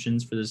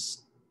assumptions for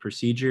this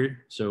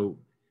procedure. So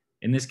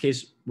in this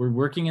case, we're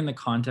working in the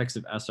context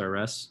of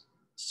SRS.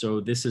 So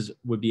this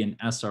would be an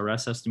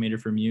SRS estimator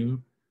for mu.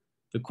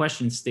 The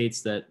question states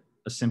that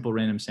a simple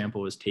random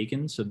sample was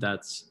taken. So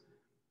that's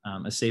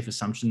a safe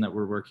assumption that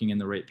we're working in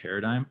the right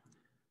paradigm.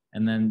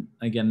 And then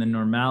again,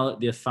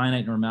 the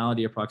finite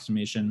normality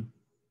approximation,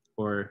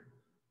 or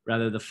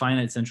rather the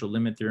finite central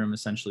limit theorem,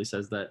 essentially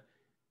says that,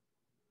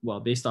 well,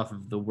 based off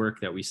of the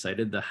work that we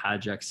cited, the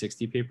Hajek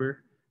 60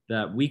 paper,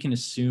 that we can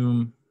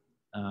assume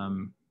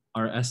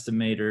our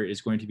estimator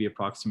is going to be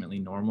approximately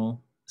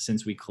normal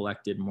since we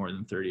collected more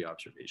than 30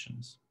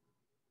 observations.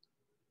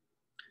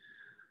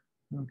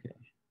 Okay.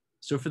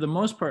 So for the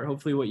most part,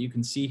 hopefully what you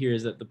can see here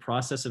is that the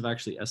process of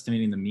actually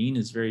estimating the mean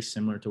is very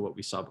similar to what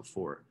we saw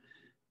before.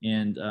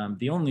 And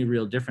the only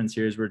real difference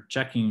here is we're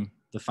checking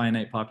the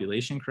finite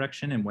population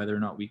correction and whether or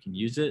not we can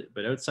use it.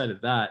 But outside of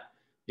that,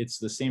 it's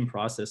the same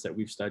process that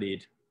we've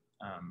studied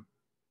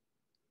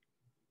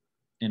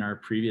in our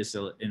previous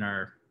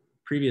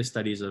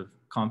studies of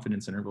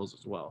confidence intervals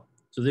as well.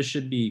 So this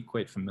should be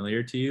quite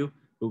familiar to you,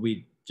 but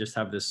we just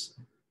have this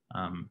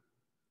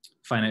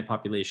finite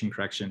population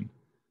correction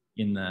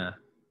in the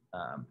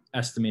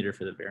estimator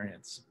for the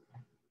variance.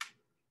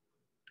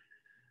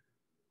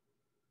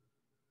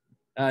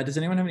 Does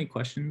anyone have any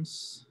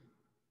questions?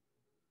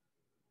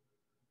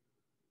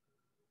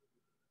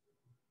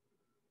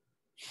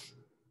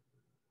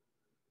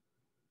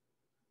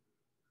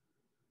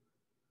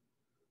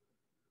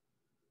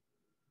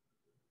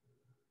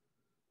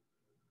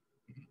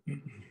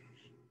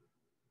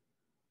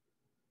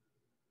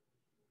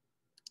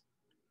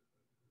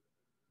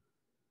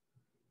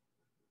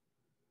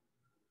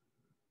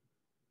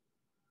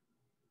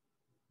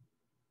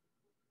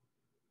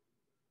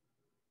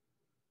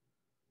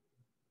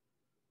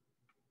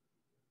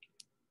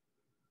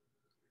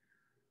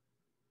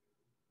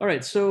 All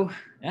right, so,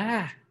 All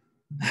right,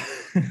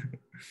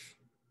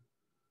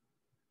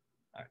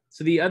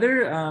 so the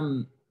other,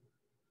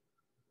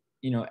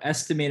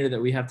 estimator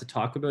that we have to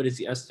talk about is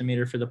the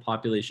estimator for the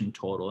population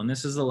total. And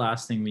this is the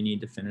last thing we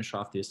need to finish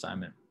off the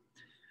assignment.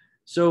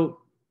 So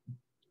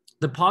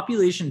the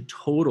population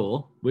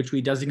total, which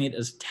we designate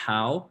as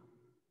tau,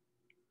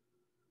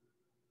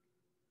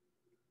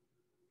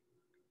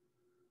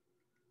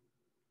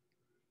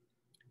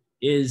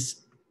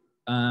 is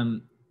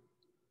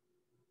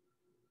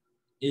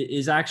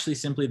actually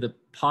simply the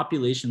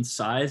population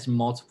size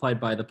multiplied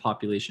by the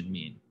population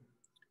mean,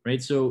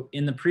 right? So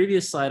in the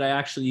previous slide, I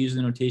actually used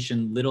the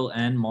notation little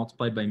n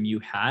multiplied by mu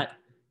hat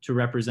to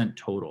represent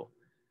total.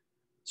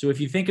 So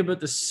if you think about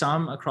the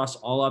sum across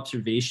all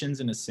observations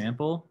in a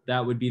sample,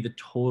 that would be the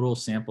total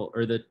sample,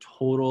 or the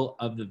total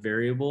of the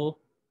variable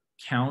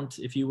count,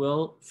 if you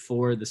will,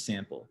 for the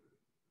sample.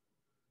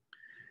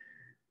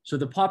 So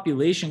the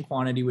population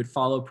quantity would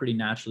follow pretty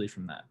naturally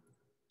from that.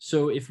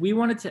 So if we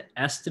wanted to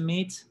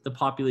estimate the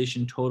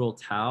population total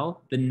tau,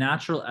 the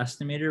natural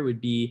estimator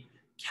would be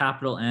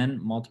capital N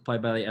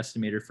multiplied by the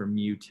estimator for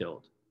mu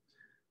tilde.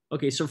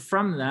 Okay, so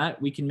from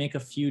that, we can make a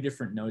few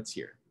different notes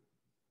here.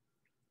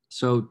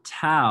 So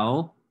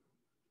tau,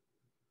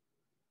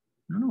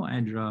 I don't know why I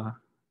draw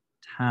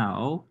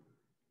tau,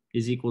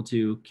 is equal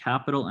to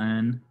capital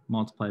N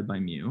multiplied by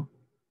mu.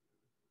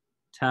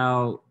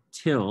 Tau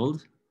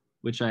tilde,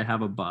 which I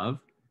have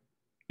above,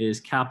 is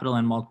capital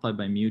N multiplied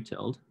by mu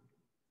tilde.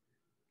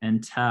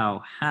 And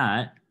tau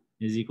hat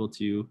is equal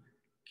to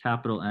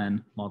capital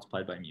N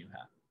multiplied by mu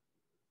hat.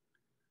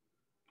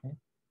 Okay.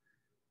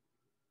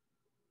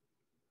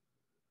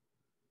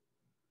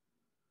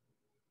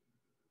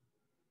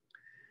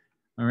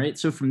 All right,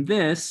 so from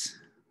this,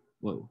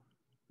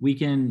 we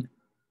can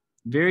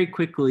very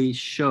quickly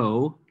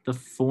show the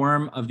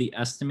form of the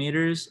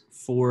estimators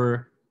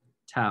for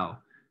tau.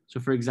 So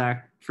for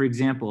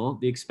example,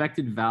 the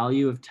expected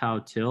value of tau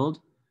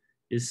tilde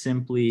is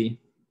simply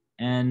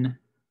n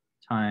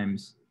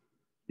times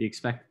the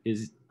expected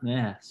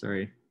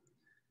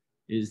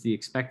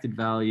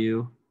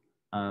value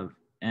of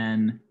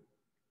n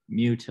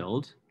mu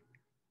tilde,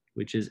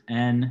 which is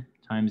n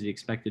times the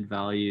expected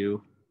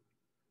value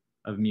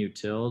of mu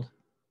tilde,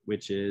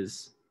 which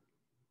is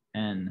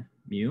n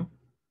mu.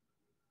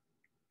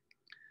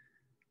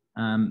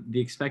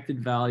 The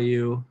expected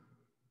value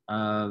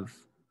of,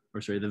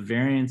 the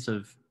variance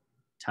of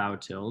tau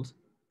tilde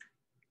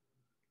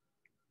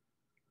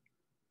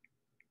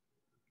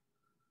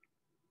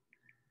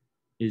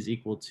is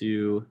equal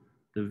to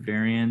the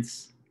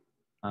variance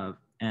of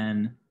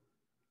n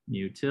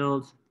mu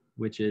tilde,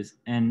 which is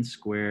n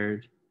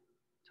squared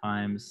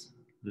times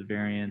the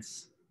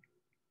variance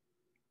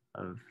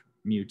of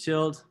mu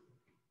tilde,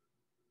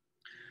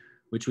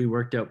 which we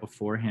worked out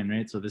beforehand,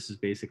 right? So this is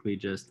basically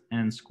just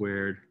n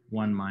squared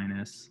 1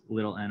 minus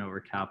little n over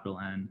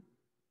capital N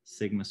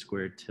sigma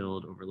squared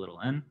tilde over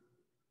little n.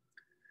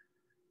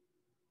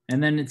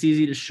 And then it's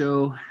easy to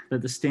show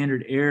that the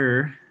standard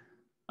error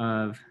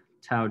of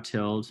tau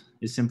tilde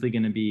is simply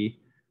going to be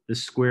the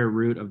square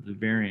root of the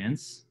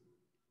variance,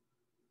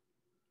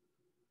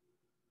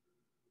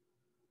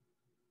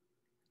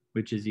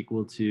 which is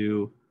equal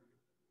to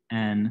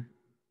n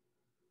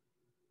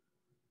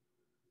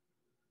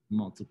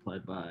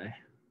multiplied by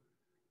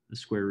the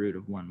square root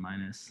of 1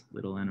 minus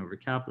little n over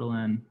capital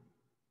N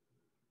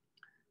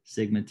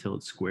sigma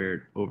tilde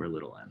squared over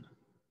little n.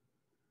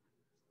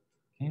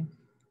 Okay.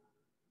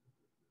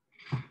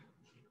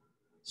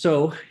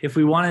 So if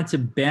we wanted to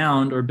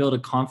bound or build a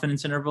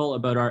confidence interval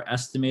about our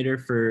estimator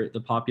for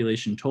the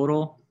population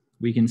total,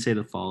 we can say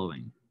the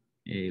following: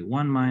 a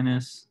 1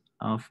 minus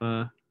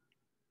alpha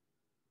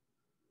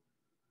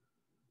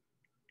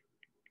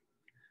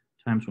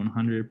times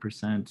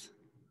 100%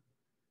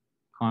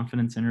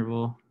 confidence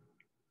interval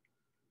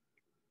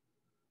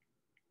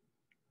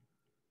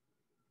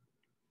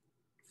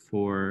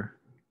for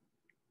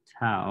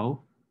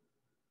tau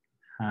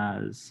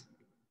has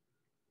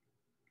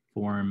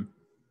form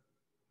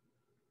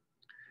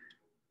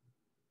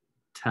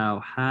tau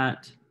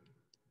hat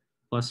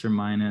plus or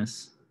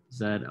minus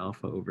z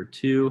alpha over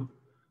 2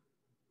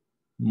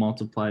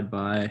 multiplied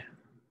by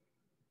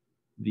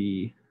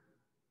the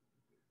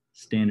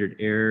standard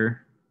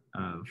error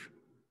of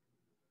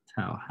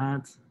tau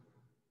hat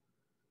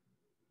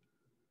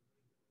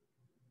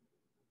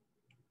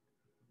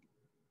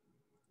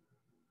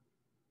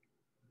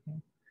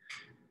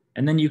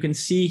And then you can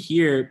see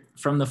here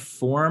from the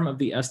form of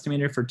the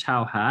estimator for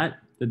tau hat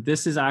that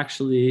this is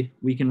actually,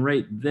 we can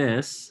write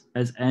this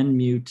as n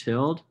mu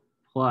tilde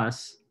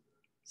plus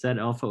z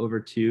alpha over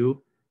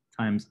 2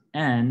 times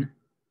n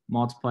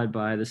multiplied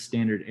by the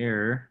standard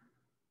error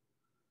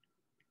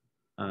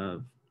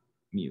of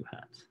mu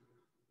hat.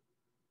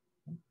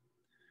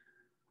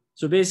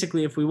 So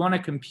basically, if we want to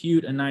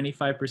compute a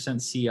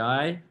 95%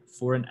 CI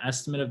for an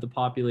estimate of the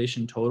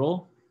population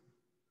total,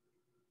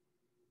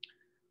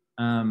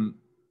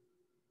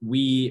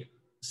 we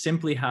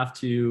simply have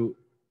to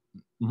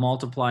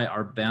multiply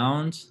our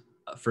bound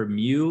for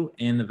mu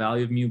and the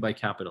value of mu by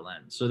capital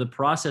N. So the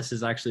process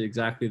is actually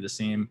exactly the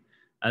same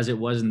as it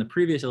was in the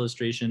previous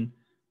illustration,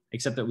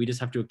 except that we just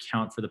have to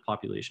account for the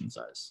population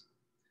size.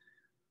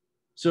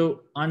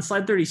 So on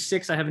slide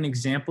 36, I have an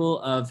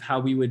example of how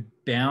we would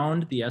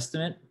bound the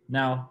estimate.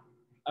 Now,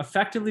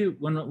 effectively,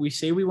 when we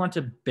say we want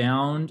to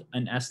bound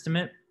an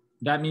estimate,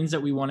 that means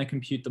that we want to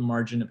compute the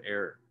margin of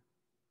error.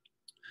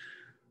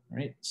 All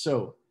right,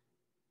 so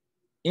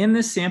in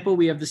this sample,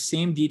 we have the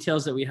same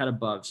details that we had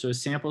above. So a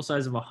sample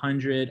size of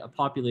 100, a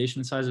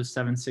population size of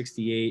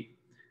 768.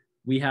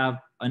 We have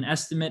an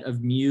estimate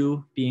of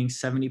mu being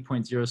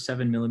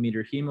 70.07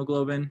 millimeter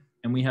hemoglobin,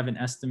 and we have an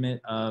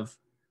estimate of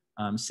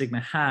sigma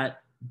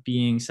hat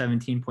being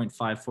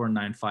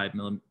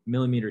 17.5495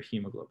 millimeter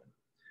hemoglobin.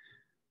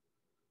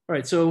 All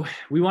right, so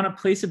we want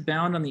to place a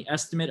bound on the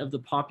estimate of the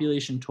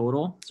population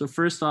total. So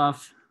first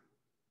off,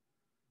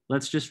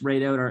 let's just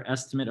write out our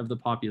estimate of the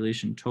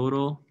population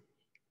total.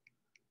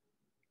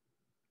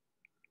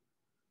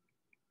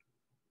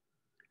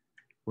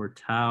 For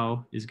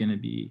tau is going to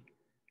be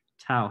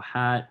tau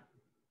hat,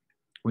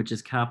 which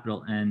is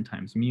capital N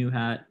times mu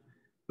hat,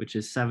 which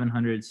is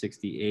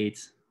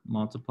 768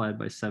 multiplied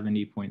by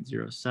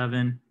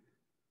 70.07,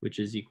 which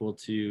is equal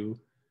to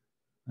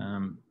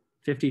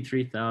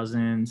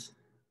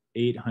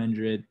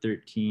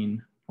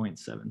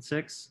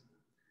 53,813.76.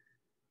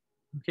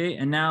 Okay,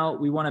 and now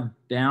we want to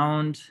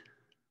bound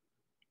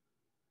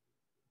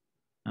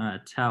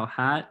tau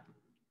hat.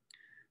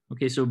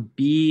 Okay, so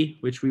B,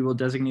 which we will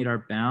designate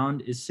our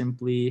bound, is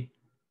simply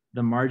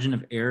the margin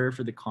of error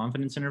for the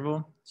confidence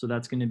interval. So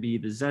that's going to be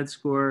the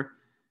z-score,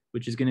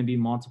 which is going to be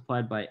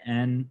multiplied by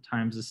n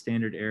times the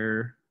standard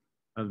error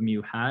of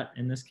mu hat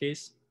in this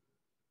case.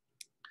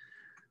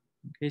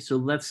 Okay, so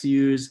let's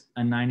use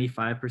a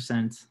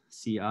 95%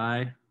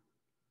 CI.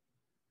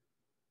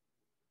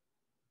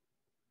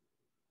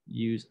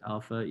 Use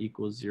alpha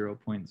equals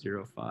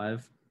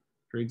 0.05,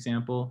 for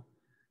example.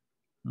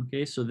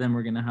 Okay, so then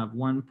we're going to have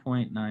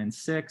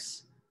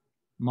 1.96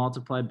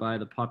 multiplied by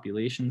the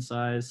population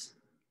size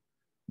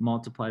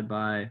multiplied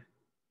by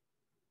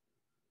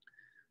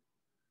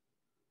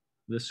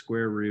the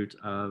square root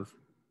of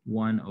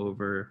 1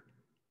 over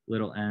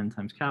little n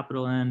times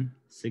capital N,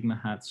 sigma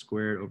hat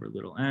squared over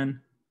little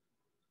n.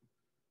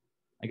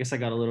 I guess I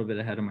got a little bit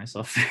ahead of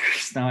myself there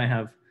because now I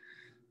have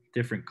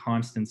different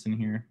constants in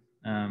here.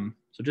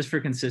 So just for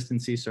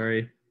consistency,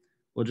 sorry,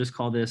 we'll just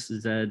call this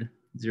Z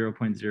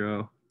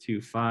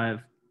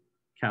 0.025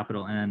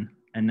 capital N.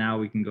 And now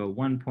we can go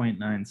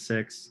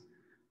 1.96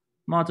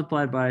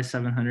 multiplied by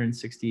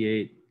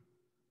 768,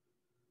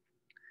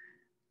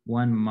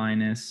 1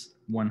 minus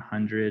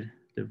 100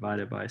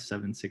 divided by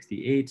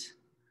 768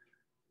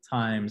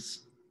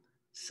 times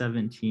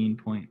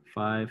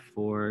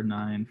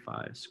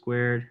 17.5495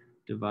 squared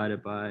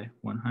divided by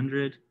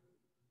 100.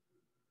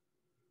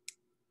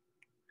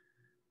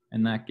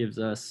 And that gives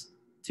us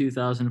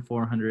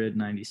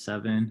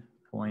 2,497.916.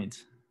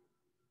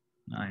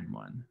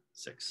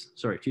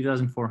 Sorry,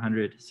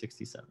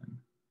 2,467.916.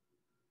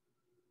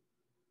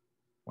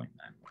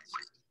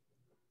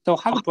 So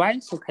hello,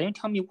 Brian. So can you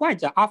tell me why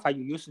the alpha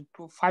you use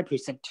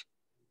 5%?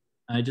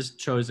 I just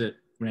chose it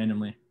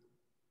randomly.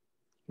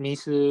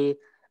 Means we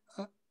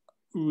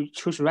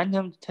choose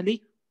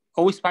randomly,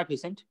 always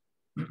 5%.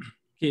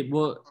 Okay,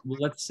 well,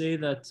 let's say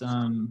that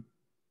the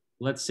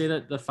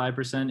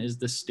 5% is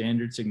the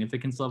standard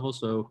significance level.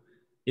 So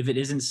if it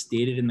isn't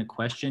stated in the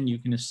question, you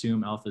can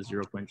assume alpha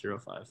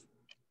 0.05.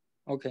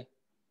 Okay.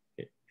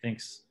 Okay,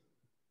 thanks.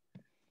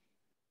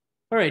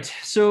 All right,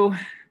 so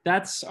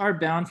that's our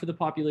bound for the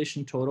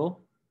population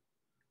total.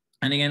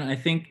 And again, I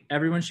think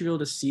everyone should be able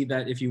to see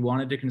that if you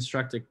wanted to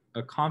construct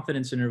a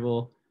confidence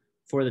interval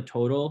for the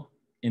total,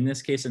 in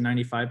this case, a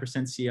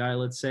 95% CI,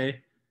 let's say,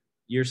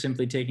 you're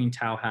simply taking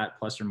tau hat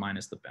plus or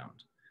minus the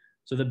bound.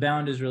 So the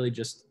bound is really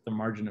just the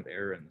margin of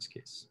error in this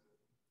case.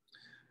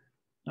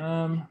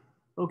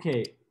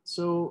 Okay,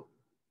 so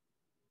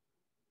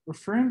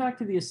referring back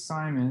to the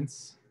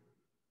assignments,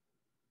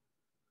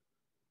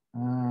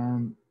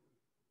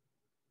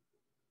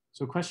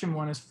 so question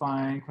 1 is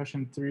fine.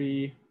 Question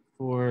 3,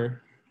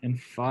 4, and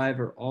 5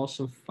 are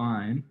also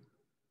fine.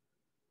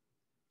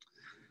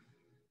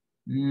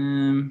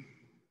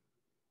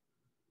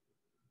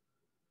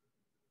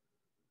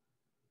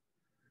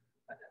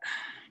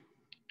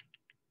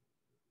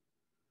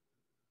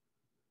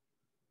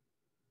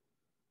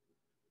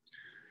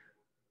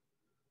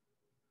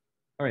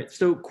 All right,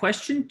 so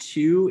question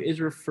 2 is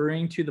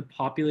referring to the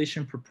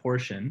population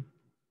proportion.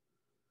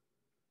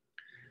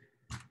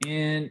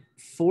 And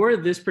for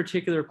this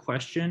particular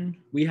question,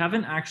 we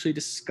haven't actually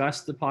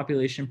discussed the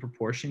population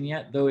proportion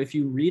yet, though if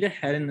you read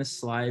ahead in the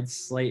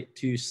slides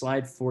to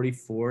slide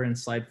 44 and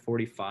slide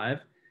 45,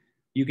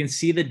 you can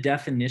see the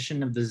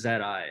definition of the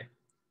ZI.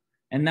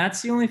 And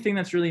that's the only thing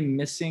that's really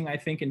missing, I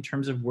think, in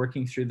terms of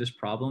working through this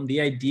problem.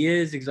 The idea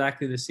is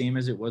exactly the same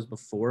as it was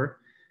before,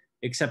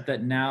 except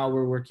that now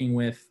we're working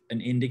with an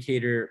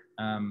indicator.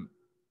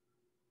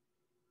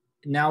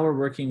 Now we're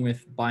working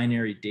with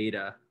binary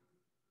data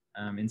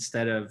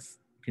instead of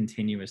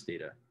continuous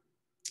data.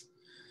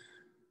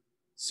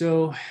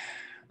 So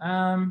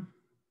I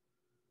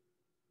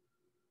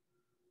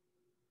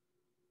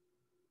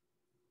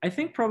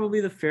think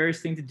probably the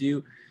fairest thing to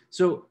do.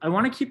 So I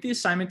want to keep the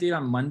assignment date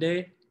on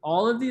Monday.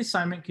 All of the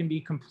assignment can be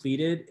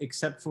completed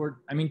except for,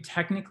 I mean,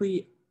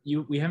 technically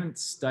we haven't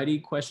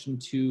studied question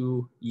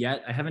 2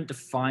 yet. I haven't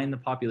defined the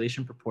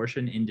population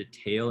proportion in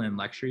detail in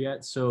lecture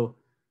yet. So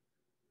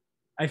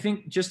I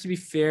think just to be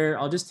fair,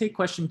 I'll just take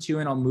question 2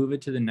 and I'll move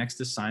it to the next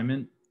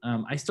assignment.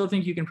 I still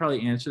think you can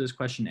probably answer this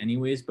question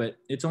anyways, but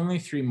it's only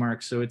 3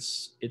 marks. So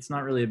it's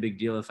not really a big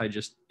deal if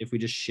we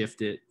just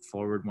shift it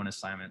forward 1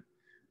 assignment.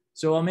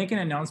 So I'll make an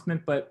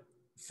announcement, but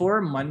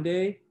for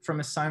Monday from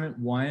assignment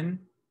 1,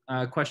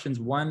 questions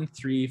 1,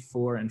 3,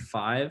 4, and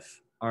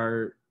 5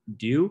 are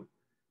due.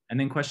 And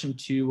then question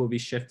 2 will be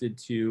shifted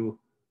to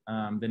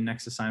the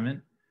next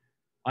assignment.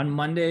 On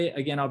Monday,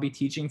 again, I'll be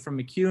teaching from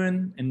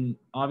McEwen, and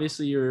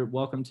obviously you're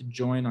welcome to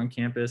join on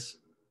campus.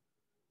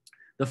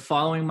 The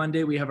following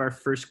Monday, we have our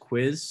first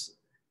quiz.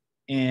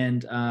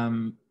 And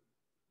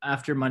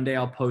after Monday,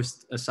 I'll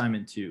post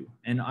assignment 2.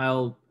 And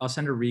I'll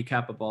send a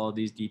recap of all of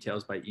these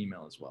details by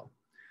email as well.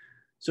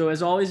 So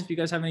as always, if you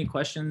guys have any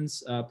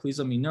questions, please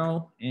let me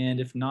know.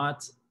 And if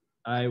not,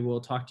 I will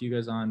talk to you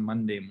guys on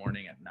Monday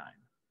morning at 9.